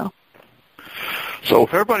lives. So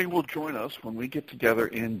if everybody will join us when we get together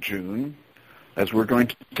in June, as we're going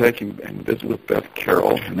to take and visit with Beth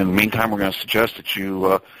Carroll. And in the meantime, we're going to suggest that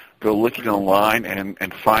you go looking online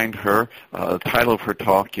and find her. The title of her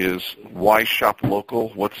talk is Why Shop Local?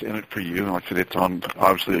 What's in it for you? And like I said, it's on,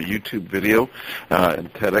 obviously, a YouTube video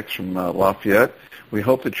and TEDx from Lafayette. We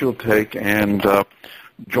hope that you'll take and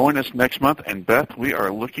join us next month. And, Beth, we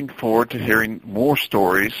are looking forward to hearing more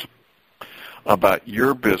stories about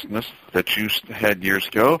your business that you had years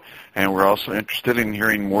ago, and we're also interested in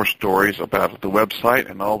hearing more stories about the website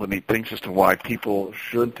and all the neat things as to why people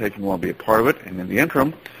should take and want to be a part of it. And in the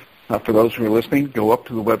interim, for those who are listening, go up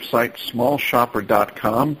to the website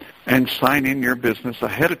smallshopper.com and sign in your business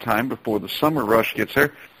ahead of time before the summer rush gets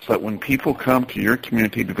there, so that when people come to your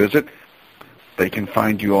community to visit, they can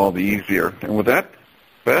find you all the easier. And with that,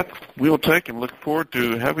 Beth, we'll take and look forward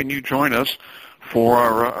to having you join us for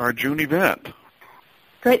our June event.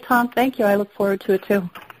 Great, Tom. Thank you. I look forward to it, too.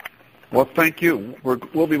 Well, thank you.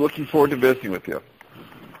 We'll be looking forward to visiting with you.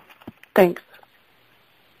 Thanks.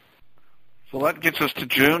 So that gets us to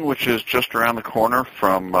June, which is just around the corner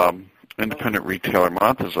from Independent Retailer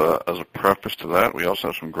Month. As a preface to that, we also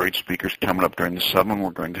have some great speakers coming up during the summer.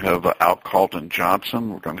 We're going to have Al Carlton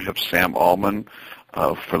Johnson. We're going to have Sam Allman.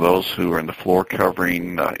 For those who are in the floor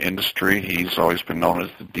covering industry, he's always been known as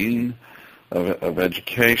the Dean of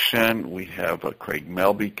Education. We have Craig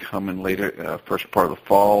Melby coming later, first part of the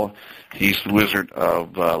fall. He's the wizard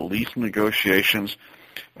of lease negotiations.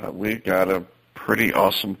 We've got a pretty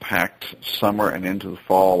awesome packed summer and into the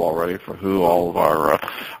fall already for who all of our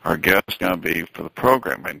guests are going to be for the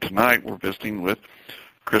program. And tonight we're visiting with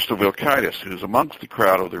Crystal Vilkaitis, who's amongst the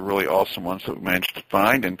crowd of the really awesome ones that we managed to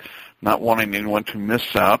find. And not wanting anyone to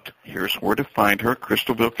miss out, here's where to find her.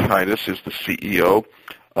 Crystal Vilkaitis is the CEO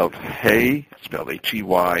of Hey, spelled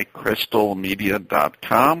H-E-Y,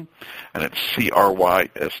 crystalmedia.com, and it's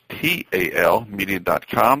C-R-Y-S-T-A-L,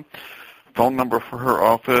 media.com. Phone number for her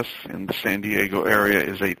office in the San Diego area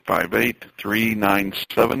is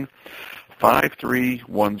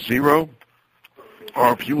 858-397-5310.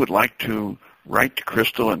 Or if you would like to write to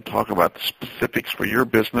Crystal and talk about the specifics for your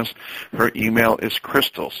business, her email is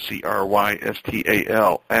Crystal,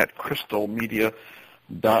 C-R-Y-S-T-A-L, at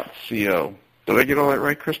crystalmedia.co. Did I get all that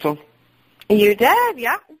right, Crystal? You did,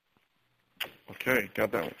 yeah. Okay,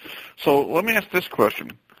 got that one. So let me ask this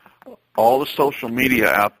question. All the social media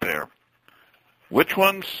out there, which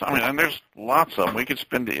ones, and there's lots of them. We could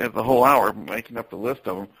spend the whole hour making up the list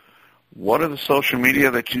of them. What are the social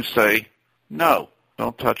media that you say, no,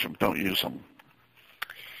 don't touch them, don't use them?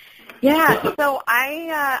 Yeah, so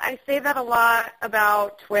I say that a lot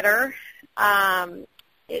about Twitter.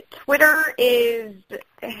 Twitter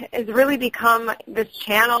has really become this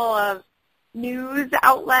channel of news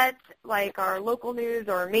outlets, like our local news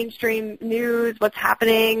or mainstream news, what's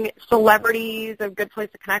happening, celebrities, a good place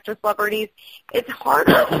to connect with celebrities. It's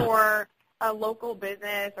harder for a local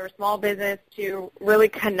business or small business to really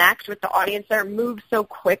connect with the audience. They're moved so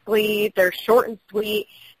quickly. They're short and sweet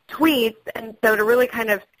tweets, and so to really kind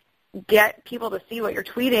of get people to see what you're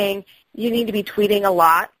tweeting, you need to be tweeting a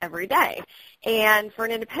lot every day. And for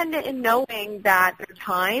an independent, in knowing that their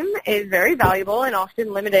time is very valuable and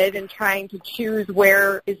often limited in trying to choose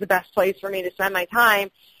where is the best place for me to spend my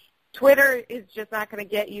time, Twitter is just not going to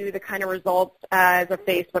get you the kind of results as a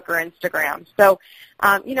Facebook or Instagram. So,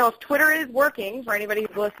 if Twitter is working for anybody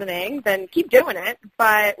who's listening, then keep doing it.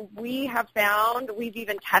 But we have found, we've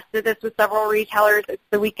even tested this with several retailers, it's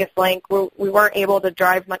the weakest link. We weren't able to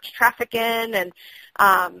drive much traffic in, and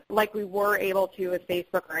like we were able to with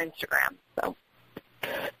Facebook or Instagram. So.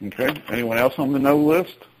 Okay. Anyone else on the no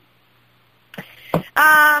list?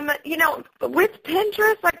 With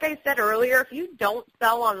Pinterest, like I said earlier, if you don't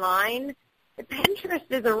sell online, Pinterest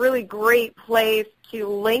is a really great place to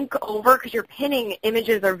link over because you're pinning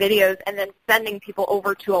images or videos and then sending people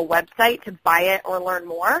over to a website to buy it or learn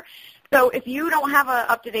more. So if you don't have an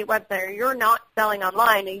up-to-date website or you're not selling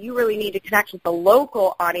online and you really need to connect with the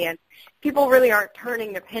local audience, people really aren't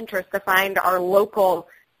turning to Pinterest to find our local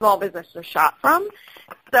small business to shop from.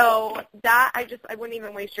 So that I wouldn't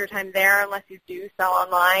even waste your time there unless you do sell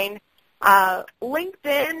online.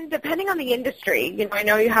 LinkedIn, depending on the industry, I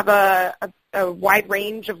know you have a wide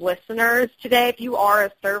range of listeners today. If you are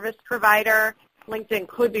a service provider, LinkedIn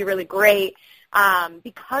could be really great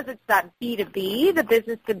because it's that B2B, the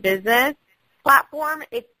business-to-business platform.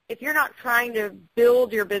 If you're not trying to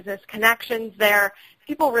build your business connections there,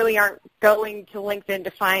 people really aren't going to LinkedIn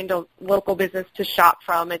to find a local business to shop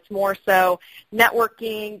from. It's more so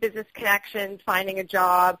networking, business connections, finding a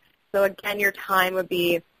job. So, again, your time would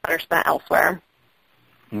be better spent elsewhere.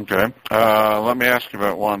 Okay. Let me ask you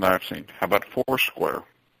about one that I've seen. How about Foursquare?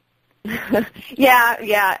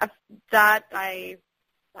 Yeah. That I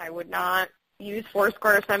would not use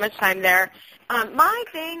Foursquare or spend much time there. My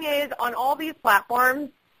thing is on all these platforms,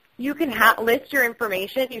 you can list your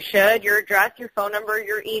information. You should, your address, your phone number,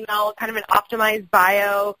 your email, kind of an optimized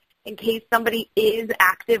bio in case somebody is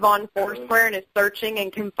active on Foursquare and is searching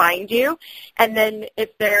and can find you. And then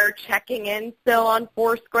if they're checking in still on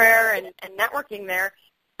Foursquare and networking there,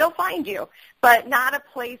 they'll find you. But not a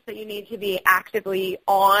place that you need to be actively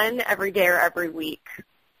on every day or every week.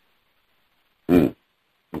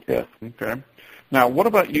 Okay. Now, what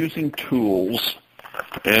about using tools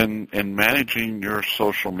in managing your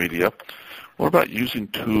social media? What about using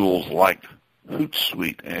tools like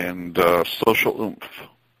Hootsuite and Social Oomph?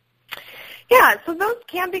 Yeah, so those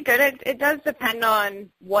can be good. It does depend on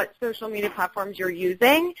what social media platforms you're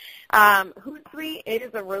using. Hootsuite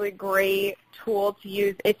is a really great tool to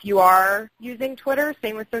use if you are using Twitter,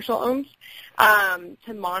 same with Social Ohms,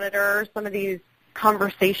 to monitor some of these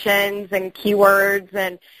conversations and keywords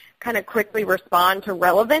and kind of quickly respond to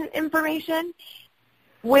relevant information.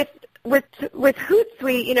 With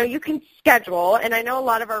Hootsuite, you can schedule, and I know a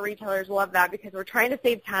lot of our retailers love that because we're trying to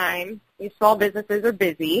save time. These small businesses are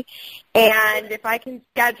busy, and if I can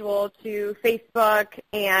schedule to Facebook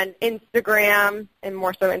and Instagram, and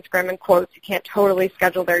more so Instagram in quotes, you can't totally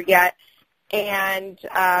schedule there yet, and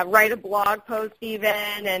write a blog post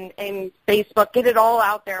even, and Facebook, get it all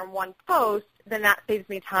out there in one post, then that saves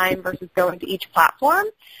me time versus going to each platform.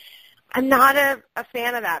 I'm not a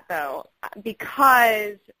fan of that, though,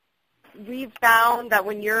 because we've found that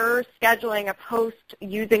when you're scheduling a post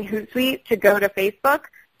using Hootsuite to go to Facebook,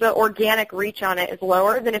 the organic reach on it is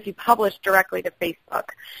lower than if you publish directly to Facebook.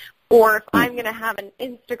 Or if I'm going to have an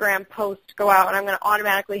Instagram post go out and I'm going to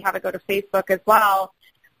automatically have it go to Facebook as well,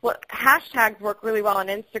 hashtags work really well on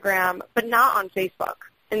Instagram, but not on Facebook.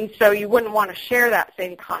 And so you wouldn't want to share that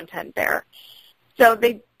same content there. So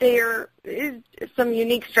there is some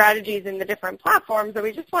unique strategies in the different platforms that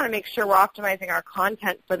we just want to make sure we're optimizing our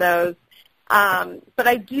content for those. But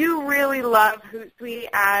I do really love Hootsuite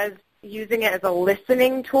as using it as a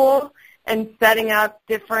listening tool and setting up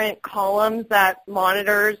different columns that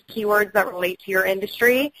monitors keywords that relate to your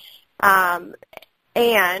industry and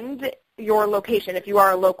your location. If you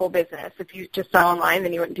are a local business, if you just sell online,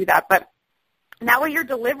 then you wouldn't do that. But that way you're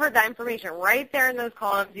delivered that information right there in those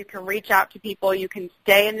columns. You can reach out to people. You can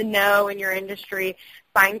stay in the know in your industry,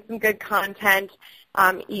 find some good content,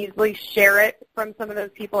 easily share it from some of those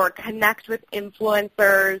people, or connect with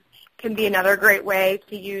influencers can be another great way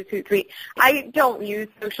to use Hootsuite. I don't use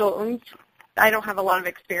Social Ohms. I don't have a lot of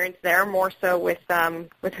experience there, more so with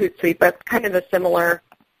Hootsuite, but kind of a similar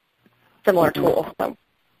tool. So.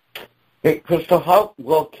 Hey, Crystal, how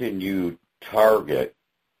well can you target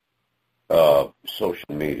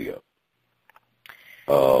social media?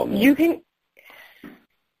 You can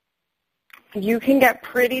get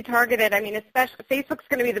pretty targeted. I mean, especially Facebook's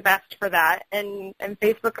going to be the best for that, and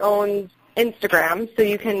Facebook owns Instagram, so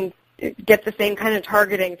you can get the same kind of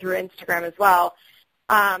targeting through Instagram as well.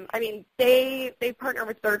 I mean, they partner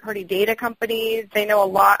with third-party data companies. They know a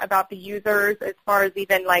lot about the users as far as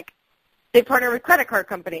even like they partner with credit card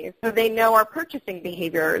companies, so they know our purchasing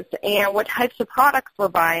behaviors and what types of products we're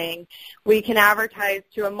buying. We can advertise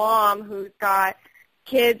to a mom who's got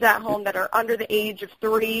kids at home that are under the age of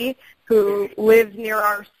 3 who lives near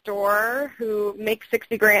our store, who makes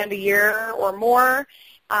 $60,000 a year or more,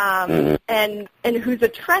 and who's a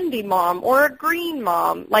trendy mom or a green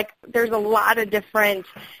mom. Like, there's a lot of different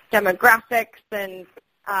demographics and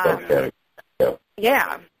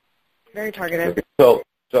yeah, very targeted.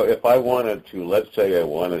 So if I wanted to, let's say I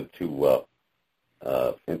wanted to,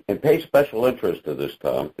 and pay special interest to this,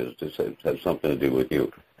 Tom, because this has something to do with you.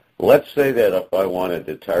 Let's say that if I wanted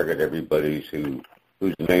to target everybody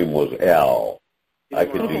whose name was Al, I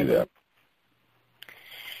could do that.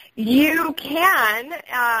 You can,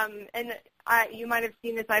 and you might have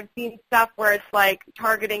seen this. I've seen stuff where it's like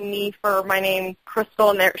targeting me for my name,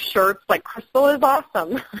 Crystal, and their shirts like Crystal is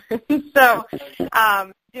awesome. So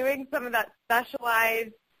doing some of that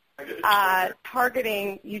specialized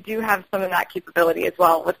targeting, you do have some of that capability as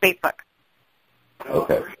well with Facebook.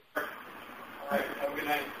 Okay.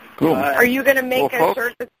 Cool. Are you going to make a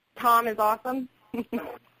shirt that Tom is awesome?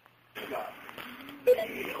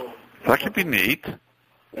 That could be neat.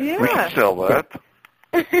 Yeah. We can sell that.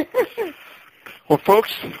 Well,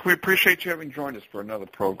 folks, we appreciate you having joined us for another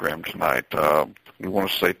program tonight. We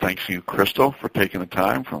want to say thanks to you, Crystal, for taking the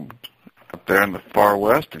time from up there in the far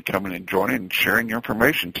west and coming and joining and sharing your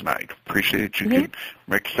information tonight. Appreciate you can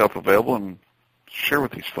make yourself available and share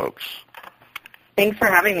with these folks. Thanks for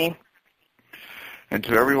having me. And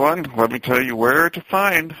to everyone, let me tell you where to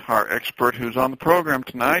find our expert who's on the program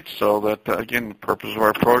tonight, so that, again, the purpose of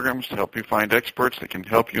our program is to help you find experts that can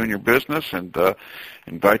help you in your business, and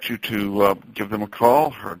invite you to give them a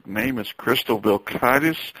call. Her name is Crystal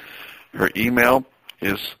Vilkaitis. Her email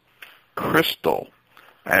is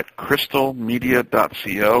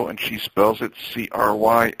crystal@crystalmedia.co, and she spells it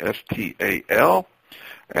Crystal.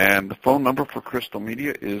 And the phone number for Crystal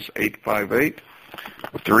Media is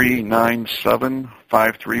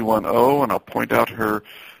 858-397-5310, and I'll point out her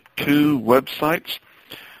 2 websites.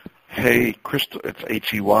 Hey Crystal, it's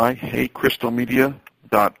HEY,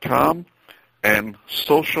 heycrystalmedia.com, and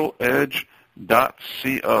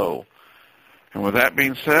socialedge.co. And with that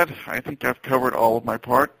being said, I think I've covered all of my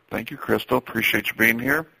part. Thank you, Crystal. Appreciate you being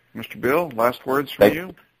here. Mr. Bill, last words from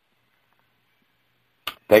you?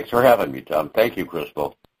 Thanks for having me, Tom. Thank you,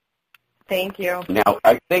 Crystal. Thank you. Now,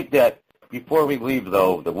 I think that before we leave,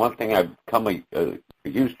 though, the one thing I've come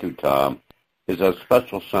used to, Tom, is a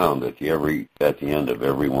special sound at the end of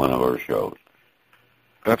every one of our shows.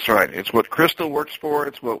 That's right. It's what Crystal works for.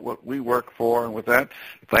 It's what we work for. And with that,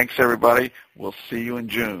 thanks, everybody. We'll see you in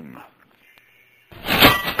June.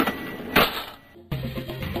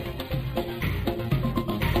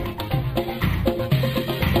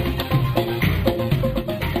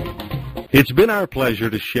 It's been our pleasure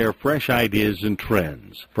to share fresh ideas and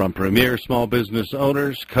trends from premier small business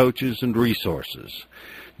owners, coaches, and resources.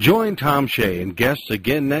 Join Tom Shea and guests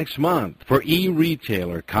again next month for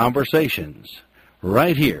e-retailer conversations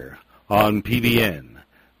right here on PBN,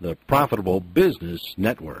 the Profitable Business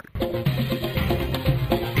Network.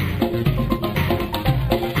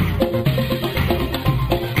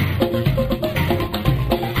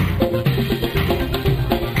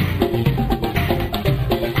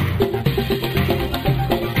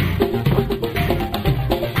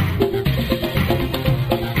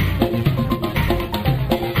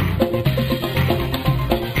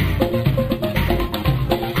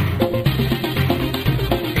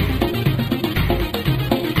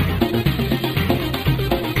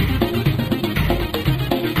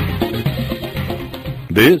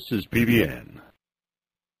 This is PBN.